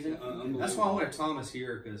that amazing? Unbelievable. That's why I wanted Thomas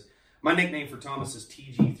here, because my nickname for Thomas is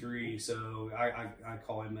TG3, so I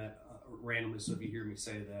call him that randomly. So if you hear me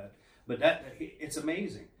say that, but it's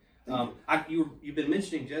amazing. You've been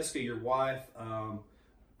mentioning Jessica, your wife.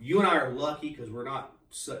 You and I are lucky because we're not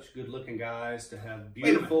such good-looking guys to have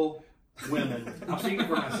beautiful women. I'm speaking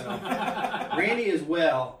for myself. Randy as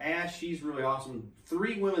well. Ash, she's really awesome.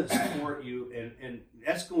 3 women that support you, and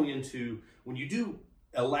that's going into when you do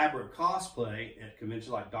elaborate cosplay at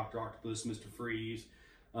conventions like Dr. Octopus, Mr. Freeze.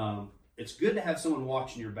 It's good to have someone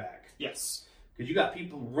watching your back. Yes. Because you got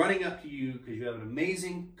people running up to you because you have an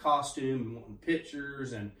amazing costume and wanting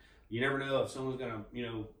pictures, and you never know if someone's gonna,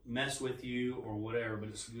 mess with you or whatever. But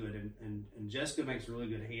it's good, and Jessica makes a really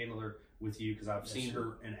good handler with you because I've seen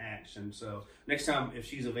her in action. So next time, if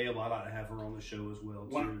she's available, I'd like to have her on the show as well.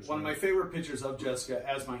 One of my favorite pictures of Jessica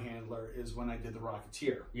as my handler is when I did the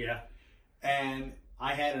Rocketeer. Yeah. And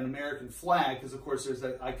I had an American flag because, of course, there's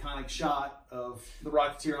that iconic shot of the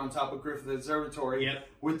Rocketeer on top of Griffith Observatory Yep.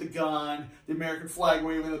 with the gun, the American flag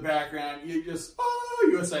waving in the background. You just,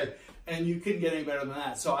 USA. And you couldn't get any better than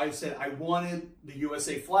that. So I said I wanted the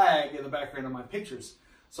USA flag in the background of my pictures.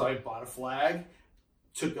 So I bought a flag,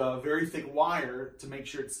 took a very thick wire to make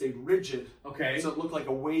sure it stayed rigid. Okay. So it looked like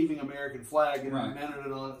a waving American flag, and I Right. mounted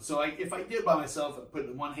it on. So if I did by myself, I'd put it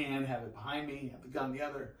in one hand, have it behind me, have the gun in the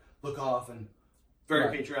other, look off, and very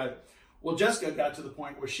Right. patriotic. Well, Jessica got to the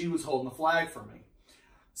point where she was holding the flag for me.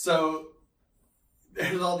 So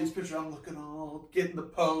there's all these pictures. I'm looking all, getting the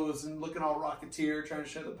pose and looking all Rocketeer, trying to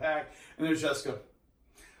show the pack. And there's Jessica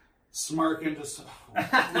smirking, just,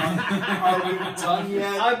 are we done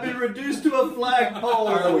yet? I've been reduced to a flagpole.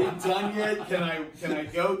 Are we done yet? Can I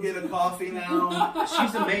go get a coffee now?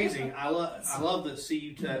 She's amazing. I love to see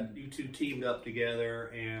you two teamed up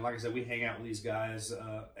together, and like I said, we hang out with these guys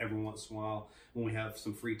every once in a while when we have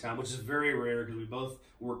some free time, which is very rare because we both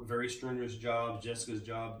work very strenuous jobs. Jessica's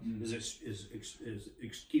job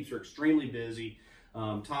keeps her extremely busy.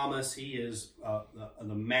 Thomas, he is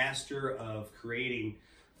the master of creating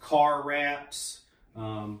car wraps,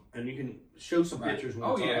 and you can show some Right. pictures when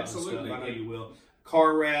Oh, we talk yeah, about this absolutely. stuff. I know you will.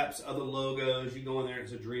 Car wraps, other logos. You go in there,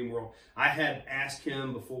 it's a dream world. I had asked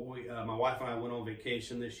him before my wife and I went on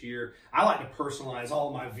vacation this year. I like to personalize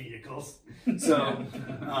all my vehicles. So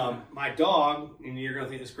my dog, and you're going to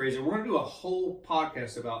think this is crazy, we're going to do a whole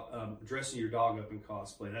podcast about dressing your dog up in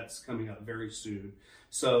cosplay. That's coming up very soon.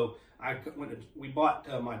 So we bought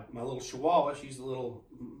my little Chihuahua. She's a little,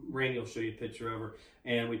 Randy will show you a picture of her.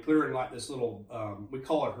 And we put her in like this little, we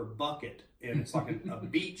call it her bucket. And it's like a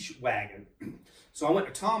beach wagon. So I went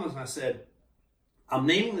to Thomas and I said, I'm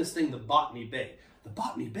naming this thing the Botany Bay. The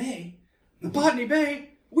Botany Bay? The Botany Bay?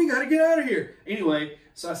 We got to get out of here. Anyway,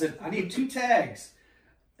 so I said, I need 2 tags.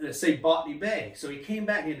 and it say Botany Bay. So he came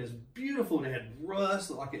back and it was beautiful, and it had rust,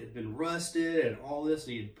 looked like it had been rusted, and all this.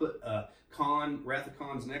 And he had put Wrath of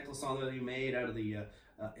Khan's necklace on there that he made out of the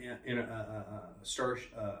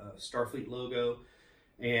Starfleet logo,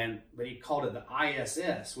 but he called it the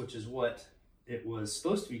ISS, which is what it was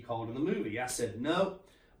supposed to be called in the movie. I said, no,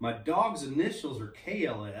 my dog's initials are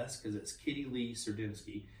KLS because it's Kitty Lee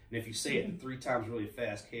Serdinsky. And if you say it 3 times really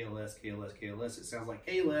fast, KLS, KLS, KLS, it sounds like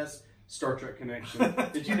KLS, Star Trek Connection.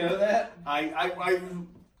 Did you know that? I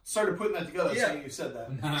started putting that together Yeah. saying you said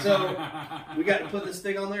that. So we got to put this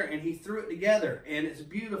thing on there, and he threw it together, and it's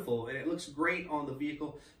beautiful, and it looks great on the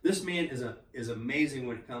vehicle. This man is amazing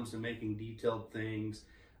when it comes to making detailed things.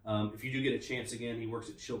 If you do get a chance again, he works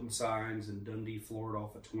at Chilton Signs in Dundee, Florida,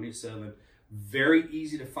 off of 27. Very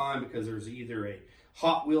easy to find because there's either a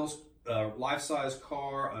Hot Wheels life-size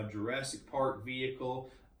car, a Jurassic Park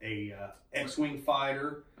vehicle, a X-wing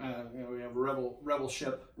fighter. We have a rebel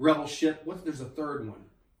ship. There's a third one.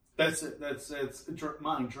 That's it. It's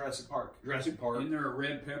mine. Jurassic Park. Isn't there a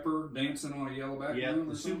red pepper dancing on a yellow background? Yeah, or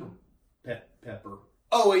the Super something? Pepper.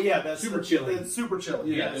 Oh, well, yeah, that's Super Chili. That's Super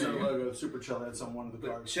Chili. Yeah, That's there our you go. logo. Super Chili. That's on one of the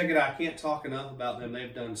But cars. check it out. I can't talk enough about them.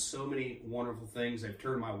 They've done so many wonderful things. They've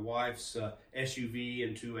turned my wife's SUV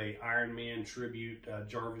into a Iron Man tribute,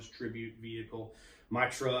 Jarvis tribute vehicle. My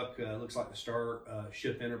truck looks like the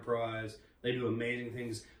Starship Enterprise. They do amazing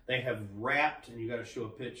things. They have wrapped, and you got to show a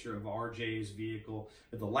picture of RJ's vehicle.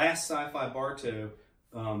 At the last Sci-Fi Bartow,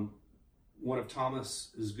 one of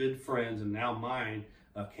Thomas's good friends, and now mine,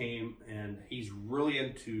 came, and he's really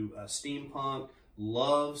into steampunk,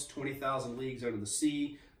 loves 20,000 Leagues Under the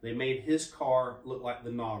Sea. They made his car look like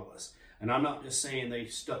the Nautilus. And I'm not just saying they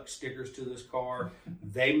stuck stickers to this car.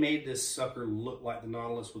 They made this sucker look like the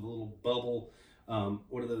Nautilus with a little bubble.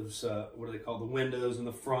 What are those? What are they called? The windows in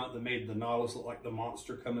the front that made the Nautilus look like the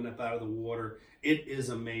monster coming up out of the water. It is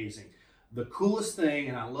amazing. The coolest thing,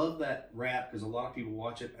 and I love that wrap because a lot of people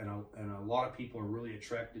watch it, and a lot of people are really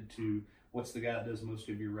attracted to what's the guy that does most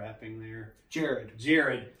of your rapping there? Jared.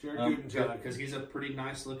 Guggenheim, because he's a pretty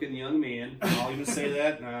nice looking young man. I'll even say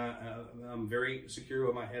that. I'm very secure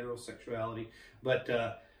with my heterosexuality, but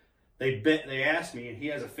they asked me, and he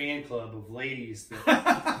has a fan club of ladies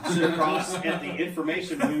that sit across at the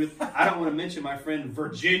information booth. I don't want to mention my friend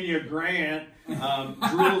Virginia Grant,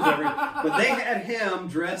 drools but they had him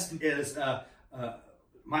dressed as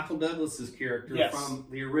Michael Douglas's character from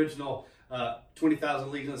the original 20,000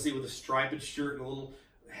 Leagues Under the Sea with a striped shirt and a little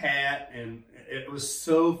hat, and it was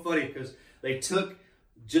so funny because they took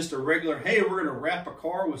just a regular, hey, we're going to wrap a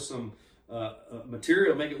car with some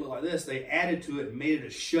material, make it look like this. They added to it and made it a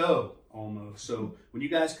show almost. So when you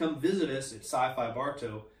guys come visit us at Sci-Fi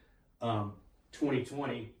Bartow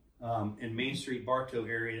 2020 in Main Street Bartow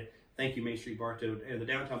area, thank you Main Street Bartow, and the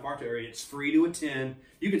downtown Bartow area, it's free to attend.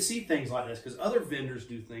 You can see things like this because other vendors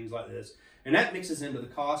do things like this, and that mixes into the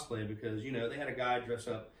cosplay because, you know, they had a guy dress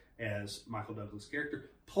up as Michael Douglas' character,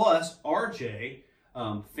 plus RJ,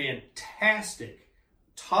 fantastic,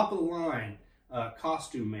 top of the line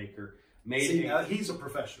costume maker. He's a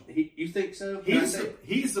professional. You think so?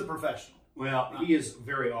 He's a professional. Well, he is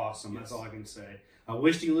very awesome. That's all I can say. I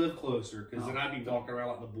wished he lived closer because then I'd be walking around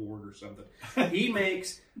like the board or something. He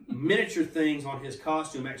makes miniature things on his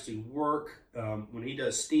costume actually work. When he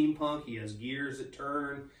does steampunk, he has gears that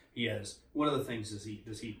turn. He has, what other things does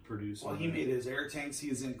he produce? Well, he made his air tanks. He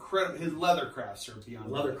is incredible. His leather crafts are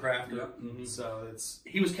beyond leather crafter. Yep. Mm-hmm. So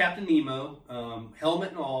he was Captain Nemo, helmet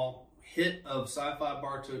and all, hit of Sci-Fi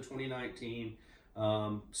Bartow 2019.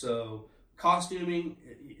 So costuming,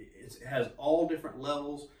 it has all different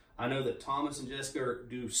levels. I know that Thomas and Jessica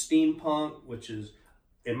do steampunk, which is,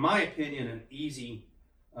 in my opinion, an easy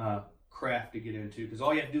craft to get into because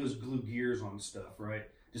all you have to do is glue gears on stuff, right?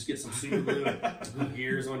 Just get some super glue and glue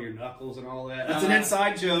gears on your knuckles and all that. That's an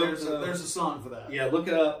inside joke. There's a song for that. Yeah, look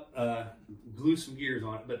it up. Glue some gears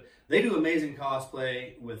on it. But they do amazing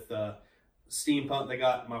cosplay with steampunk. They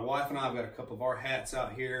got, my wife and I have got a couple of our hats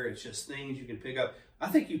out here. It's just things you can pick up. I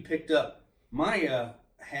think you picked up my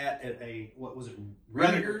hat at a, what was it,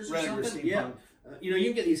 Renegers or something? Yeah. You know, you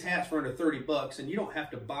can get these hats for under $30 and you don't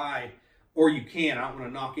have to buy, or you can. I don't want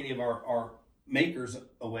to knock any of our makers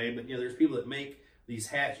away, but you know, there's people that make these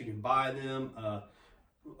hats. You can buy them. A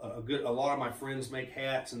lot of my friends make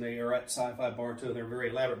hats, and they are at Sci-Fi Bartow. They're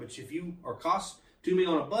very elaborate. But if you are costuming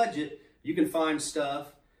on a budget, you can find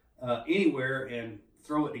stuff anywhere and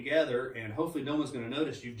throw it together, and hopefully no one's going to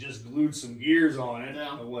notice you've just glued some gears on it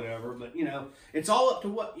or whatever. But you know, it's all up to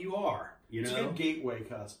what you are. You know, it's a good gateway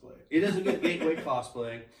cosplay. It is a good gateway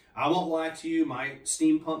cosplay. I won't lie to you. My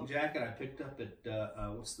steampunk jacket I picked up at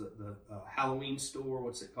what's the Halloween store?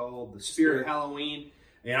 What's it called? The Spirit Halloween.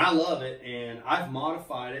 And I love it, and I've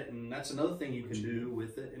modified it, and that's another thing you can do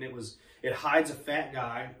with it. And it hides a fat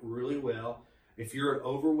guy really well. If you're an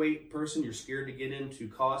overweight person, you're scared to get into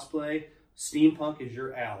cosplay, steampunk is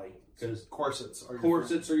your alley. Because Corsets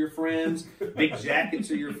are your friends, big jackets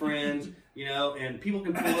are your friends, you know, and people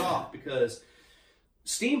can pull it off because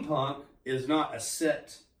steampunk is not a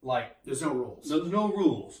set, like, there's no rules. there's no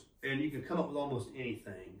rules, and you can come up with almost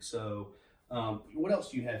anything. So, what else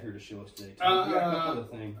do you have here to show us today, Tom? We got a couple other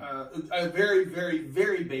things. A very, very,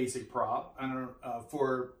 very basic prop. I don't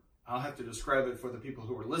I'll have to describe it for the people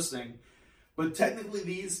who are listening. But technically,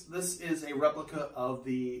 this is a replica of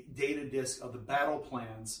the data disc of the battle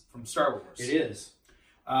plans from Star Wars. It is.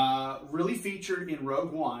 Really featured in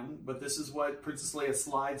Rogue One, but this is what Princess Leia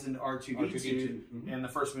slides into R2-D2 in the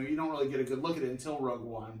first movie. You don't really get a good look at it until Rogue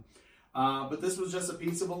One. But this was just a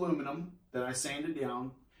piece of aluminum that I sanded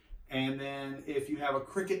down. And then if you have a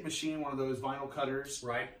Cricut machine, one of those vinyl cutters,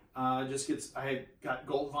 Right. I had got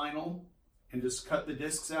gold vinyl and just cut the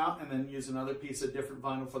discs out and then use another piece of different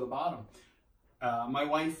vinyl for the bottom. My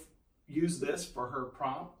wife used this for her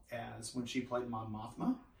prop as when she played Mon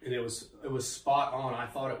Mothma. And it was spot on. I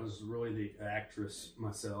thought it was really the actress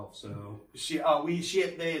myself. So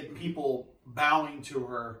They had people bowing to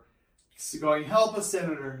her, going, "Help us,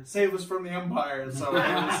 Senator! Save us from the Empire!" So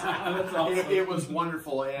That's awesome. it was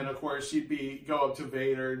wonderful. And of course, she'd go up to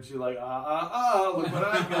Vader and she's like, look what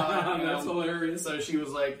I got! You know? That's hilarious. So she was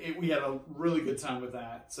like, we had a really good time with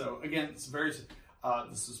that. So again, it's very.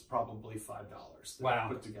 This is probably $5. Wow.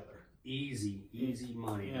 Put together. easy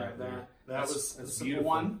money. Yeah, right there. that was That's a simple beautiful.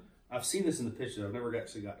 one. I've seen this in the picture. I've never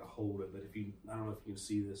actually got to hold it, but I don't know if you can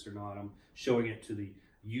see this or not. I'm showing it to the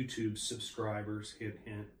YouTube subscribers. Hint,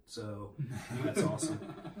 hint. So that's awesome.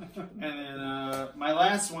 And then my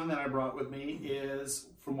last one that I brought with me is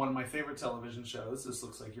from one of my favorite television shows. This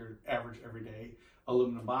looks like your average everyday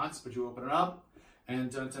aluminum box, but you open it up, and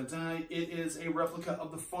dun, dun, dun, it is a replica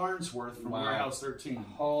of the Farnsworth from Wow. Warehouse 13.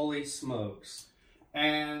 Holy smokes!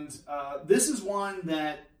 And this is one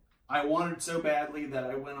that I wanted so badly that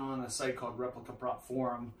I went on a site called Replica Prop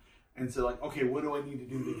Forum and said, like, okay, what do I need to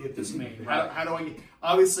do to get this made? How do I get...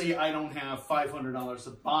 Obviously, I don't have $500 to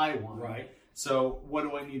buy one. Right. So what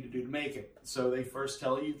do I need to do to make it? So they first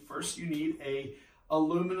tell you, you need a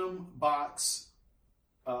aluminum box.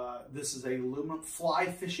 This is a aluminum fly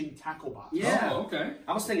fishing tackle box. Yeah. Oh, okay.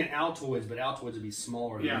 I was thinking Altoids, but Altoids would be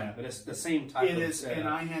smaller than Yeah. that. But it's the same type It of is, setup. and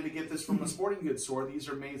I had to get this from a sporting goods store. These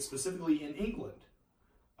are made specifically in England.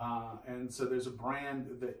 And so there's a brand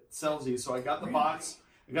that sells these. So I got the box.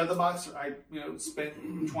 I spent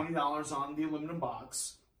 $20 on the aluminum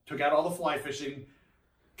box. Took out all the fly fishing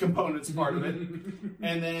components part of it.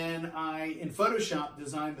 And then I, in Photoshop,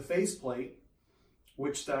 designed the faceplate,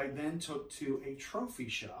 which I then took to a trophy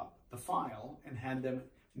shop, the file, and had them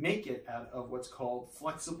make it out of what's called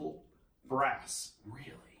flexible brass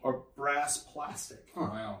Really? or brass plastic.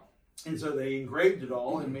 Wow. And so they engraved it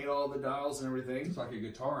all and made all the dials and everything. It's like a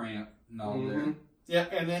guitar amp and all Mhm. there. Yeah,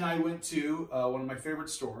 and then I went to one of my favorite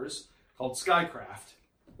stores called Skycraft,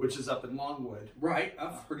 which is up in Longwood. Right.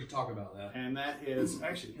 I've heard you talk about that. And that is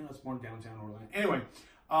actually, it's more downtown Orlando. Anyway,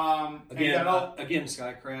 Again,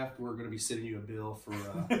 Skycraft, we're going to be sending you a bill for.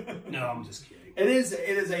 No, I'm just kidding. it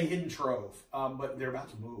is a hidden trove, but they're about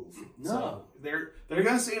to move. No. So they're going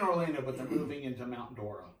to stay in Orlando, but they're moving into Mount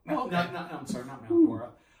Dora. Oh, okay. I'm sorry, not Mount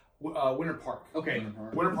Dora. Winter Park. Okay.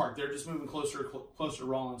 Winter Park. They're just moving closer to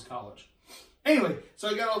Rollins College. Anyway, so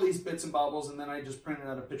I got all these bits and bobbles, and then I just printed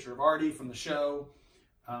out a picture of Artie from the show,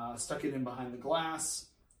 stuck it in behind the glass,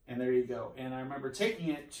 and there you go. And I remember taking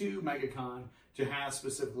it to MegaCon to have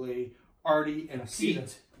specifically Artie and see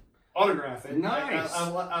Pete autograph it. Nice.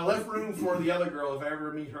 I left room for the other girl if I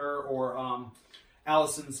ever meet her, or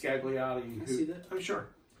Allison Scagliotti. Can I see that? Oh, sure.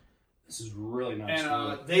 This is really nice.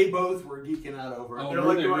 And they both were geeking out over it. Oh, They're were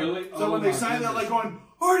like they going, really? So Oh, when they my signed, they're goodness. like going,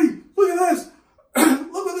 Artie, look at this!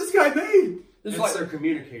 Look what this guy made! This is It's- like their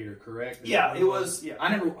communicator, correct? Yeah, it was. Yeah,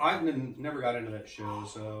 I never got into that show,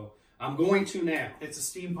 so I'm going to now. it's a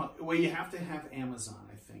steampunk. Well, you have to have Amazon,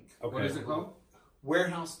 I think. Okay. What is it called?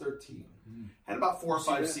 Warehouse 13 had about 4 or See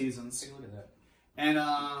 5 that? seasons, Take a look at that. and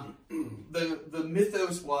the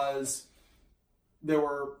mythos was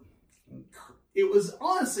it was a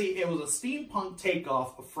steampunk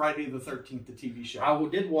takeoff of Friday the 13th, the TV show. I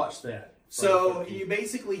did watch that. So you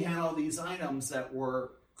basically had all these items that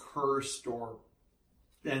were cursed or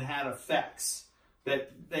that had effects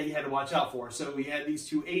that they had to watch out for. So we had these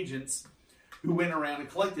 2 agents who went around and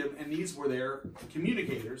collected them, and these were their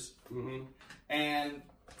communicators. Mm-hmm. And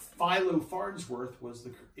Philo Farnsworth was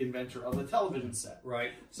the inventor of the television set.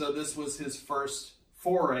 Right. So this was his first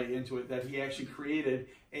foray into it that he actually created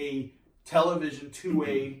a television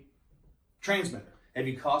two-way transmitter. Have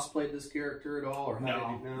you cosplayed this character at all, or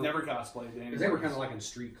how did you, never cosplayed. Because they were kind of like in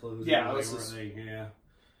street clothes. Yeah, anyway, this is- weren't they? Yeah.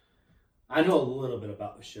 I know a little bit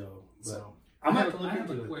about the show, but So I'm I going to have, look I have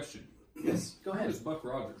into a it. question. Yes, go Who's ahead. Buck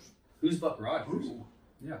Rogers? Who's Buck Rogers?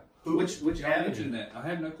 Yeah. Which Y'all avenue? mentioned that. I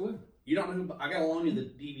have no clue. You don't know who? I got to loan you the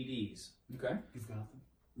DVDs. Okay. you've got them.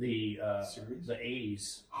 The Series? the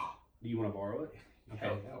 80s. Do you want to borrow it?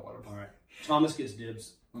 Hell yeah, whatever. All right. Thomas gets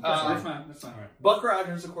dibs. Okay. That's fine. That's fine. All right. Buck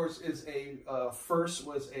Rogers, of course, is first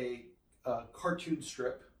was a cartoon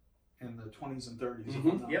strip in the 20s and 30s, if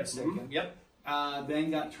I'm not Yep. mistaken. Yep.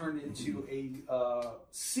 Then got turned into a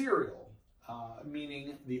serial,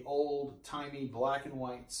 meaning the old-timey black and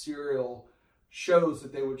white serial shows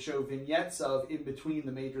that they would show vignettes of in between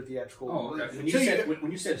the major theatrical. Oh, okay. When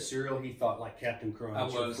you said cereal, he thought like Captain Crunch.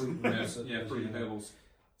 I or was. Fruit Yes. Loops. Yeah, Fruity Pebbles.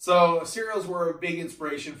 So serials were a big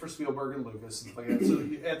inspiration for Spielberg and Lucas and stuff like that.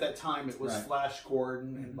 So at that time, it was Right. Flash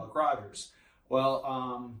Gordon and Buck Rogers.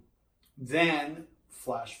 Well, then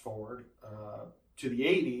flash forward to the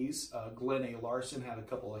 80s, Glenn A. Larson had a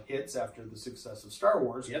couple of hits after the success of Star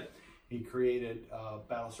Wars. Yep. He created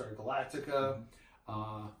Battlestar Galactica.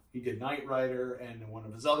 He did Knight Rider, and one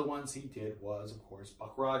of his other ones he did was, of course,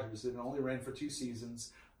 Buck Rogers. It only ran for 2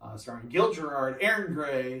 seasons, starring Gil Gerard, Aaron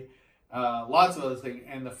Gray, lots of other things.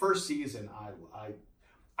 And the first season,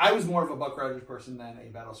 I was more of a Buck Rogers person than a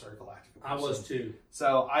Battlestar Galactica person. I was too.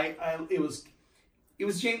 So it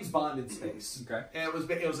was James Bond in space. Okay. And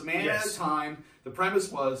it was a man Yes. at a time. The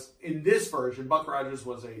premise was, in this version, Buck Rogers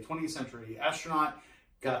was a 20th century astronaut,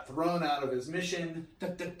 got thrown out of his mission.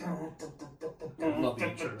 Love the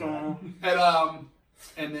intro to that.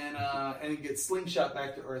 And then he gets slingshot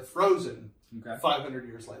back to Earth, frozen Okay. 500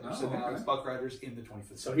 years later. Oh, So now okay. it's Buck Rogers in the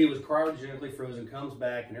 25th So century. he was cryogenically frozen, comes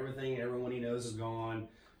back, and everyone he knows is gone.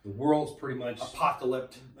 The world's pretty much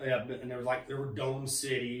Apocalypse. yeah, and there were dome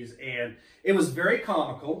cities, and it was very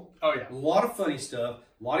comical. Oh yeah. A lot of funny stuff,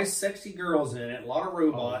 a lot of sexy girls in it, a lot of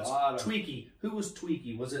robots. A lot of- Tweaky, who was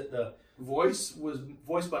Tweaky? Was it the Voice was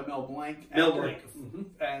voiced by Mel Blanc. Mel Actor- Blanc? Mhm.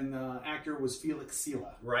 And actor was Felix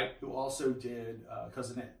Sela, Right. who also did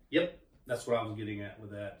Cousin Ed. Yep. That's what I was getting at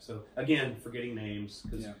with that. So again, forgetting names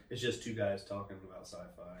because Yeah. it's just two guys talking about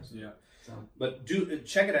sci-fi. So. Yeah. But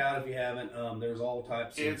check it out if you haven't. There's all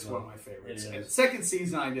types. It's of, one of my favorites. It And is. second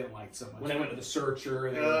season I didn't like so much. When they went to the Searcher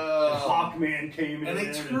and, Oh. and Hawkman came in, And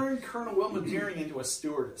they turned Colonel Wilma Deering into a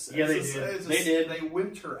stewardess. Yeah, they It's did. it's They did. They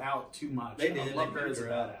wimped her out too much. They And I did. loved They her as a pimped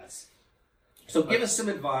her out. badass. So give us some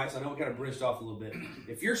advice. I know we kind of bridged off a little bit.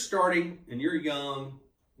 If you're starting and you're young,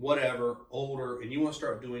 whatever, older, and you want to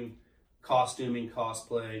start doing costuming,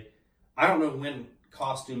 cosplay, I don't know when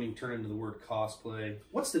costuming turned into the word cosplay.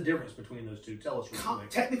 What's the difference between those two? Tell us real quick.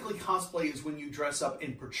 Technically, cosplay is when you dress up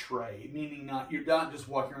and portray, meaning you're not just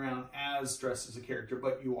walking around as dressed as a character,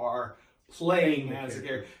 but you are playing Playing as the a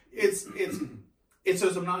character. It's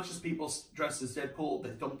those obnoxious people dressed as Deadpool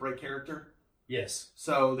that don't break character. Yes.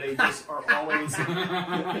 So they just are always.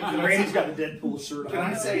 Randy's got the Deadpool shirt on. Can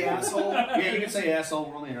I say asshole? Yeah, you can say asshole.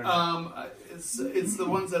 We're on the internet. It's the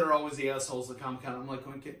ones that are always the assholes that come. I'm like,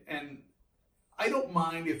 okay, and I don't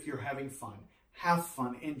mind if you're having fun. Have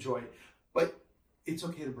fun, enjoy it, but it's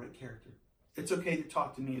okay to break character. It's okay to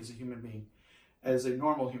talk to me as a human being, as a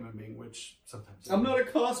normal human being, which sometimes I'm not a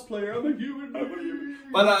cosplayer. I'm a human being.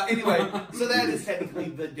 But anyway, so that is technically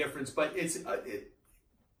the difference. But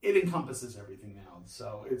it encompasses everything now.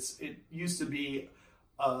 So it used to be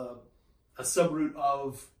a subroot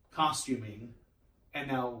of costuming, and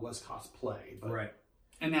now it was cosplay. But, Right.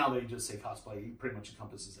 And now they just say cosplay. It pretty much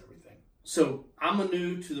encompasses everything. So I'm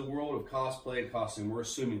new to the world of cosplay and costume. We're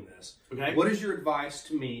assuming this. Okay. What is your advice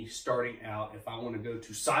to me starting out if I want to go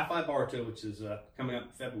to Sci-Fi Bartow, which is coming up in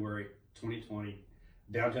February 2020,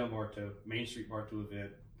 downtown Bartow, Main Street Bartow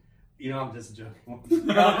event? You know, I'm just joking.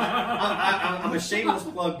 I'm a shameless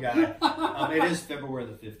plug guy. It is February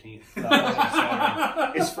the 15th.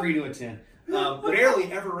 It's free to attend.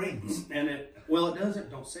 Barely ever rains. And it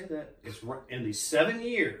doesn't. Don't say that. It's in these 7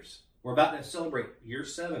 years. We're about to celebrate year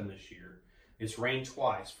 7 this year. It's rained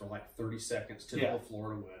twice for like 30 seconds. Typical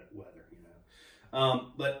Florida weather, you know.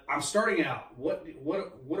 But I'm starting out. What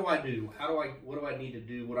do I do? What do I need to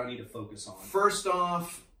do? What do I need to focus on? First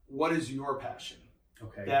off, what is your passion?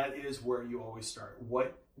 Okay. That is where you always start.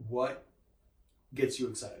 What gets you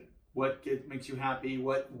excited? What makes you happy?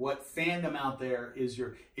 What fandom out there is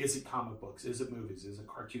it comic books? Is it movies? Is it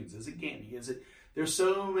cartoons? Is it gaming? There's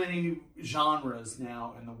so many genres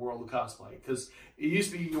now in the world of cosplay. Because it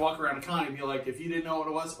used to be you walk around a con and be like, if you didn't know what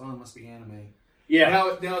it was, oh, it must be anime. Yeah.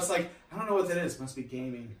 Now it's like, I don't know what that is. Must be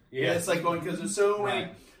gaming. Yeah. It's like going, because there's so many,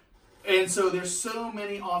 Right. and so there's so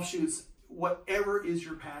many offshoots. Whatever is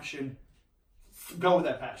your passion, go with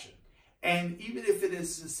that passion. And even if it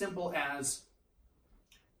is as simple as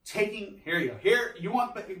taking, here you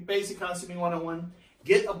want basic costuming 101,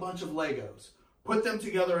 get a bunch of Legos, put them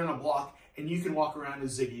together in a block, and you can walk around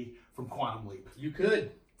as Ziggy from Quantum Leap. You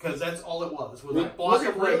could. Because that's all it was. Was Was a block it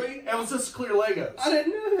of really? It was just clear Legos. I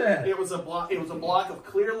didn't know that. It was a block. It was a block of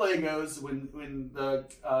clear Legos when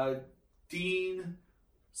the Dean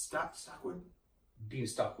Stockwell. Dean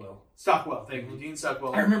Stockwell. Thank you, Dean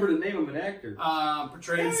Stockwell. I remember the name of an actor.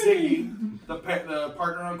 Portrayed Ziggy, the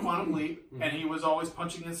partner on Quantum Leap, and he was always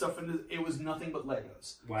punching and stuff into. It was nothing but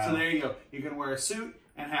Legos. Wow. So there you go. You can wear a suit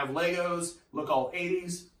and have Legos, look all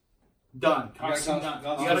 80s. Done. Costume done.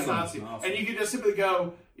 You got a costume, Awesome. and you can just simply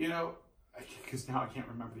go. Because now I can't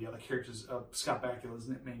remember the other characters. Scott Bakula's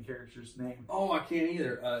main character's name. Oh, I can't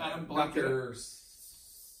either.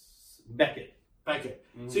 Beckett. Beckett.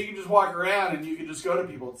 Mm-hmm. So you can just walk around and you can just go to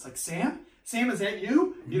people. It's like, Sam, is that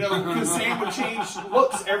you? Because Sam would change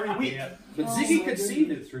looks every week. Yeah. But Ziggy could see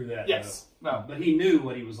it through that. Yes. Though. No. But he knew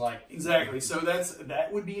what he was like. Exactly. So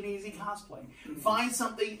that would be an easy cosplay. Find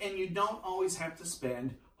something, and you don't always have to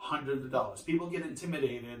spend hundreds of dollars. People get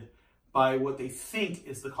intimidated by what they think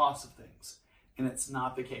is the cost of things, and it's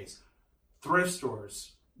not the case. Thrift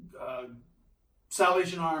stores,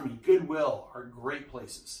 Salvation Army, Goodwill are great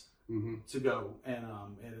places to go, and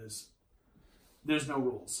there's no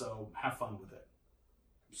rules, so have fun with it.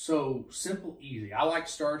 So simple, easy. I like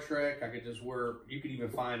Star Trek. I could just wear. You could even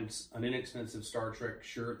find an inexpensive Star Trek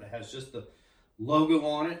shirt that has just the logo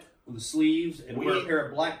on it with the sleeves, and wear a pair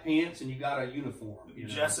of black pants, and you got a uniform.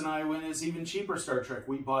 Jess and I went as even cheaper Star Trek.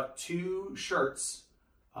 We bought 2 shirts,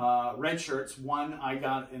 red shirts. One I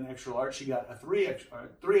got in extra large. She got a 3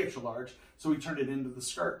 extra large. So we turned it into the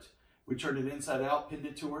skirt. We turned it inside out, pinned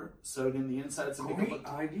it to her, sewed in the insides to make it look.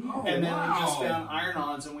 idea. And then we just found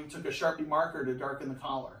iron-ons, and we took a Sharpie marker to darken the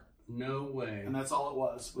collar. No way. And that's all it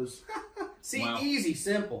was. See, Wow. easy,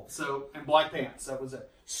 simple. So, and black pants. That was it.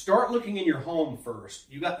 Start looking in your home first.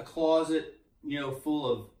 You got the closet,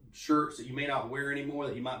 full of shirts that you may not wear anymore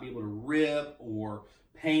that you might be able to rip or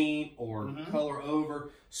paint or color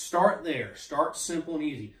over. Start there. Start simple and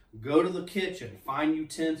easy. Go to the kitchen. Find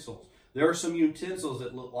utensils. There are some utensils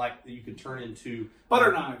that look like that you could turn into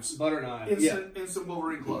Butter knives. Butter knives. Instant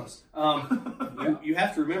Wolverine claws. You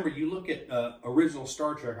have to remember, you look at original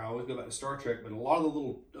Star Trek. I always go back to Star Trek, but a lot of the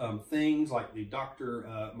little things, like the Dr.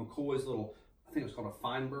 McCoy's little, I think it was called a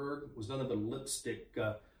Feinberg, was nothing but a lipstick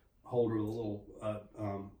holder with a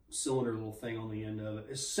little cylinder little thing on the end of it.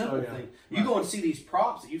 It's a simple thing. You go and see these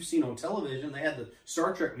props that you've seen on television. They had the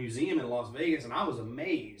Star Trek Museum in Las Vegas, and I was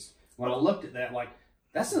amazed when I looked at that. Like,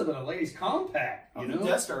 that's not a ladies' compact, The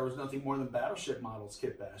Death Star was nothing more than battleship models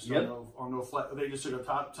kit bashed. Yep. Or no flat. They just took a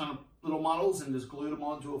ton of little models and just glued them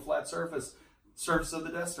onto a flat surface of the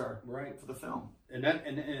Death Star. Right. For the film. And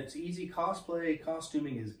it's easy.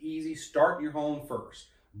 Costuming is easy. Start in your home first.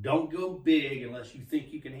 Don't go big unless you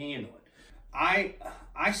think you can handle it. I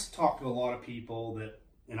talk to a lot of people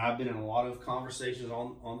and I've been in a lot of conversations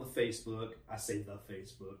on the Facebook. I say the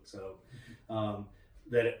Facebook, so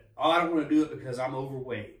I don't want to do it because I'm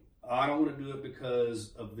overweight. I don't want to do it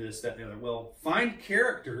because of this, that, and the other. Well, find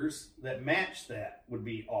characters that match that would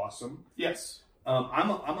be awesome. Yes. I'm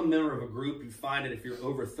a member of a group. You find it if you're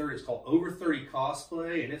over 30. It's called Over 30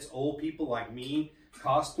 Cosplay, and it's old people like me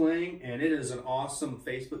cosplaying, and it is an awesome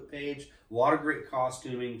Facebook page. A lot of great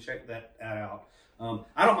costuming. Check that out.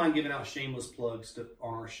 I don't mind giving out shameless plugs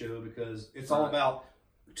on our show because it's all about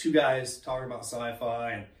 2 guys talking about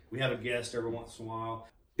sci-fi, and we have a guest every once in a while.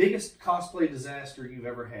 Biggest cosplay disaster you've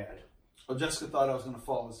ever had? Well, Jessica thought I was going to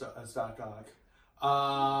fall as Doc Ock.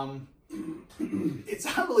 It's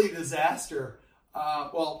not really a disaster.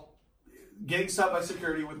 Getting stopped by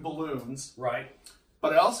security with balloons. Right.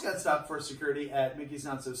 But I also got stopped for security at Mickey's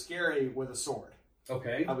Not So Scary with a sword.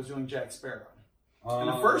 Okay. I was doing Jack Sparrow. And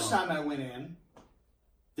the first time I went in,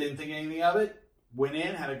 didn't think anything of it. Went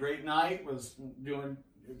in, had a great night, was doing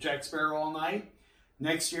Jack Sparrow all night.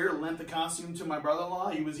 Next year, lent the costume to my brother-in-law.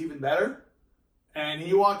 He was even better. And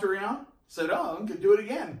he walked around, said, oh, I could do it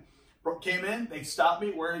again. Came in, they stopped me.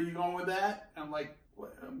 Where are you going with that? I'm like,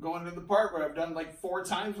 I'm going to the park where I've done like 4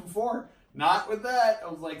 times before. Not with that. I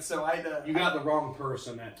was like, so I had to... You got the wrong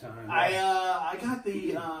person that time. Right? I got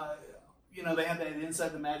the... they had that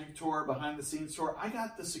Inside the Magic tour, behind the scenes tour. I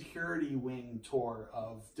got the security wing tour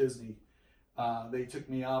of Disney. They took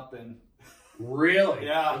me up and... Really?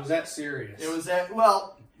 Yeah. It was that serious? It was that...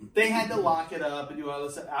 Well, they had to lock it up and do all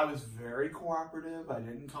this. I was very cooperative. I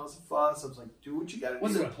didn't cause a fuss. I was like, do what you got to do.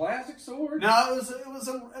 Was it a plastic sword? No,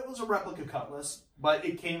 it was a replica cutlass, but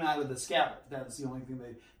it came out of the scabbard. That's the only thing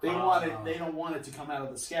they wanted. They don't want it to come out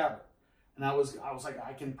of the scabbard. And I was like,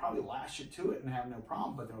 I can probably lash it to it and have no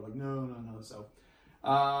problem. But they were like, no. So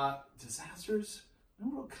disasters,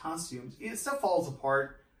 no real costumes. Stuff falls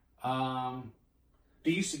apart. Do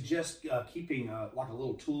you suggest keeping like a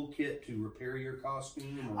little toolkit to repair your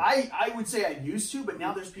costume? Or? I would say I used to, but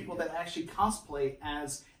now there's people that actually cosplay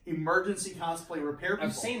as emergency cosplay repair people.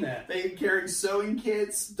 I've seen that. They carry sewing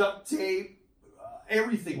kits, duct tape,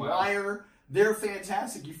 everything, Wow. wire. They're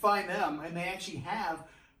fantastic. You find them, and they actually have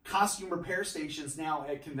costume repair stations now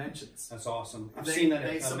at conventions. That's awesome. I've They, seen that.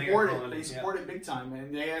 they at support Americon. it. They support it big time,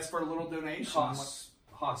 and they ask for a little donation.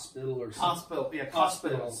 Hospital or something. Hospital, yeah,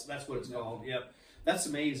 Hospitals. hospitals. That's what it's called. Yep. That's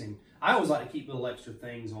amazing. I always like to keep little extra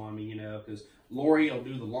things on me, because Lori will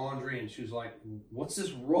do the laundry and she was like, what's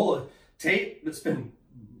this roll of tape that's been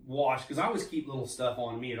washed? Because I always keep little stuff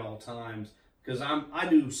on me at all times because I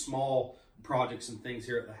do small projects and things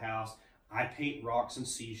here at the house. I paint rocks and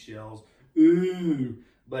seashells. Ooh.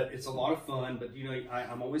 But it's a lot of fun. But,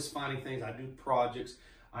 I'm always finding things. I do projects.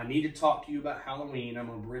 I need to talk to you about Halloween. I'm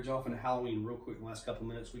going to bridge off into Halloween real quick in the last couple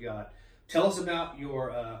minutes we got. Tell us about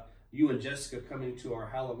your... you and Jessica coming to our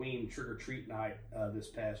Halloween trick-or-treat night this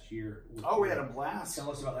past year. Oh, we had a blast. Tell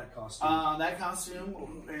us about that costume. That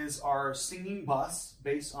costume is our singing bus,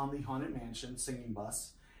 based on the Haunted Mansion singing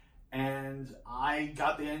bus. And I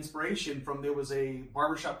got the inspiration from, there was a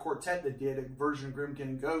barbershop quartet that did a version of Grim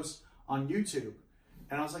King Ghost on YouTube.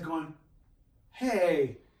 And I was like going,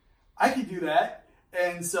 hey, I could do that.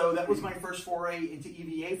 And so that was my first foray into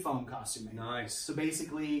EVA foam costuming. Nice. So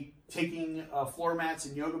basically taking floor mats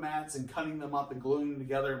and yoga mats and cutting them up and gluing them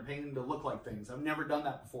together and painting them to look like things. I've never done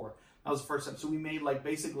that before. That was the first time. So we made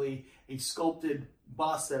basically a sculpted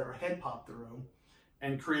bust that our head popped through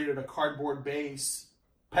and created a cardboard base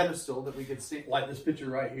pedestal that we could see. Like this picture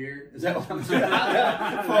right here. Is that what I'm saying?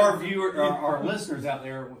 For our viewers, our listeners out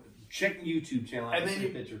there, check the YouTube channel out And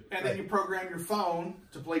then then you program your phone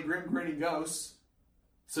to play Grim Grinning Ghosts.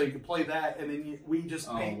 So you could play that, and then we just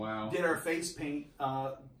did our face paint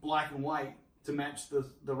black and white to match the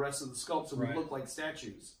rest of the sculpt, so we looked like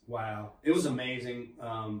statues. Wow, it was amazing.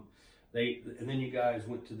 And then you guys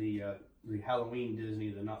went to the Halloween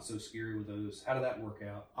Disney, the Not So Scary with those. How did that work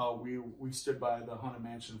out? We stood by the Haunted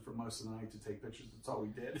Mansion for most of the night to take pictures. That's all we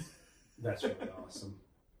did. That's really awesome.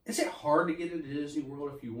 Is it hard to get into Disney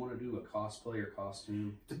World if you want to do a cosplay or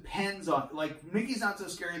costume? Depends on, Mickey's Not So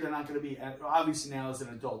Scary, they're not going to be, obviously now as an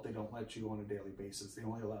adult, they don't let you on a daily basis. They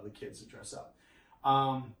only allow the kids to dress up.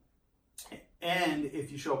 And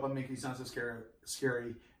if you show up on Mickey's Not So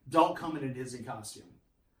Scary, don't come in a Disney costume.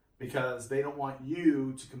 Because they don't want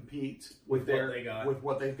you to compete with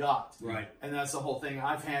what they've got. Right. And that's the whole thing.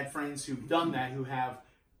 I've had friends who've done that, who have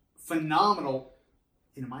phenomenal,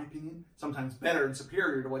 in my opinion, sometimes better and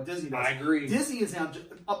superior to what Disney does. I agree. Disney is now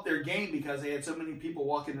up their game because they had so many people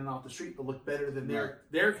walking in off the street that look better than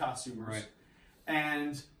their costumers. Right.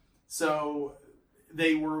 And so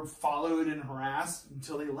they were followed and harassed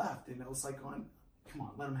until they left. And it was like going, come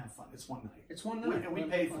on, let them have fun. It's one night. It's one night. We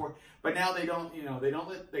paid for it. But now they don't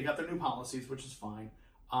they got their new policies, which is fine.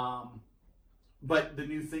 But the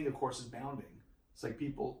new thing, of course, is bounding. It's like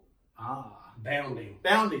people... Bounding.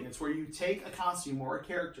 Bounding. It's where you take a costume or a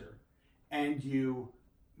character and you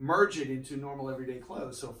merge it into normal everyday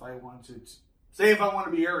clothes. So if I want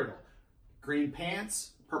to be Ariel, green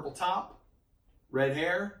pants, purple top, red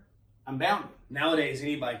hair, I'm bounding. Nowadays,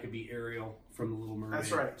 anybody could be Ariel from The Little Mermaid.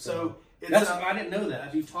 That's right. So I didn't know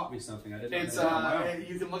that. You taught me something. I didn't know that. Wow.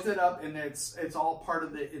 You can look that up, and it's all part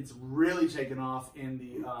of it's really taken off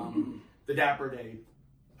in the Dapper Day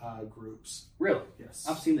groups. Really? Yes.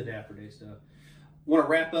 I've seen the Dapper Day stuff. Want to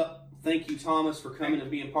wrap up. Thank you, Thomas, for coming and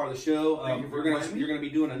being part of the show. You're going to be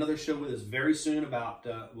doing another show with us very soon about.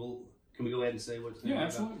 Can we go ahead and say what's the name? Yeah,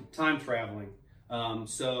 absolutely. Time traveling.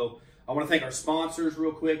 So I want to thank our sponsors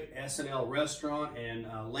real quick: SNL Restaurant and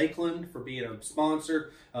Lakeland for being a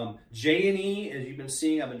sponsor. J&E, as you've been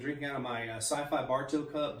seeing, I've been drinking out of my Sci-Fi Bartow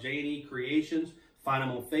cup. J&E Creations. Find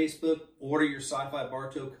them on Facebook. Order your Sci-Fi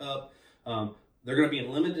Bartow cup. They're going to be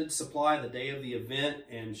in limited supply the day of the event,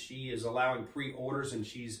 and she is allowing pre-orders, and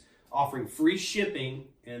she's offering free shipping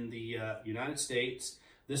in the United States.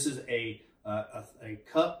 This is a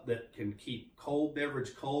cup that can keep cold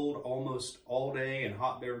beverage cold almost all day and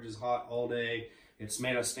hot beverages hot all day. It's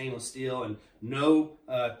made of stainless steel, and no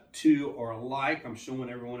two are alike. I'm showing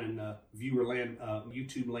everyone in viewer land,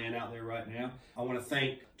 YouTube land out there right now. I want to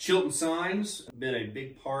thank Chilton Signs, been a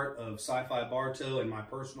big part of Sci-Fi Bartow in my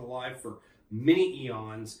personal life for many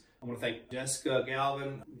eons. I want to thank Jessica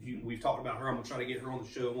Galvin. We've talked about her. I'm going to try to get her on the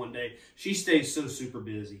show one day. She stays so super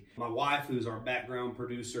busy. My wife, who's our background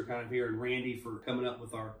producer kind of here, and Randy for coming up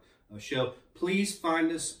with our show. Please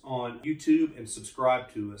find us on YouTube and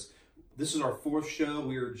subscribe to us. This is our 4th show.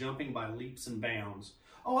 We are jumping by leaps and bounds.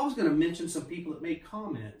 Oh, I was going to mention some people that made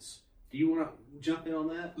comments. Do you want to jump in on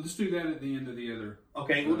that? Let's do that at the end of the other.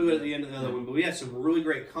 Okay, we'll do it at the end of the other one. But we had some really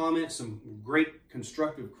great comments, some great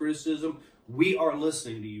constructive criticism. We are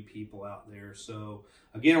listening to you people out there. So,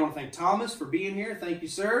 again, I want to thank Thomas for being here. Thank you,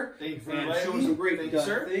 sir. Thank you for and inviting showing me. some great Thank you,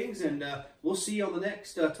 sir. things. And we'll see you on the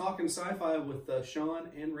next Talking Sci-Fi with Sean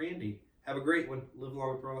and Randy. Have a great one. Live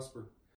long and prosper.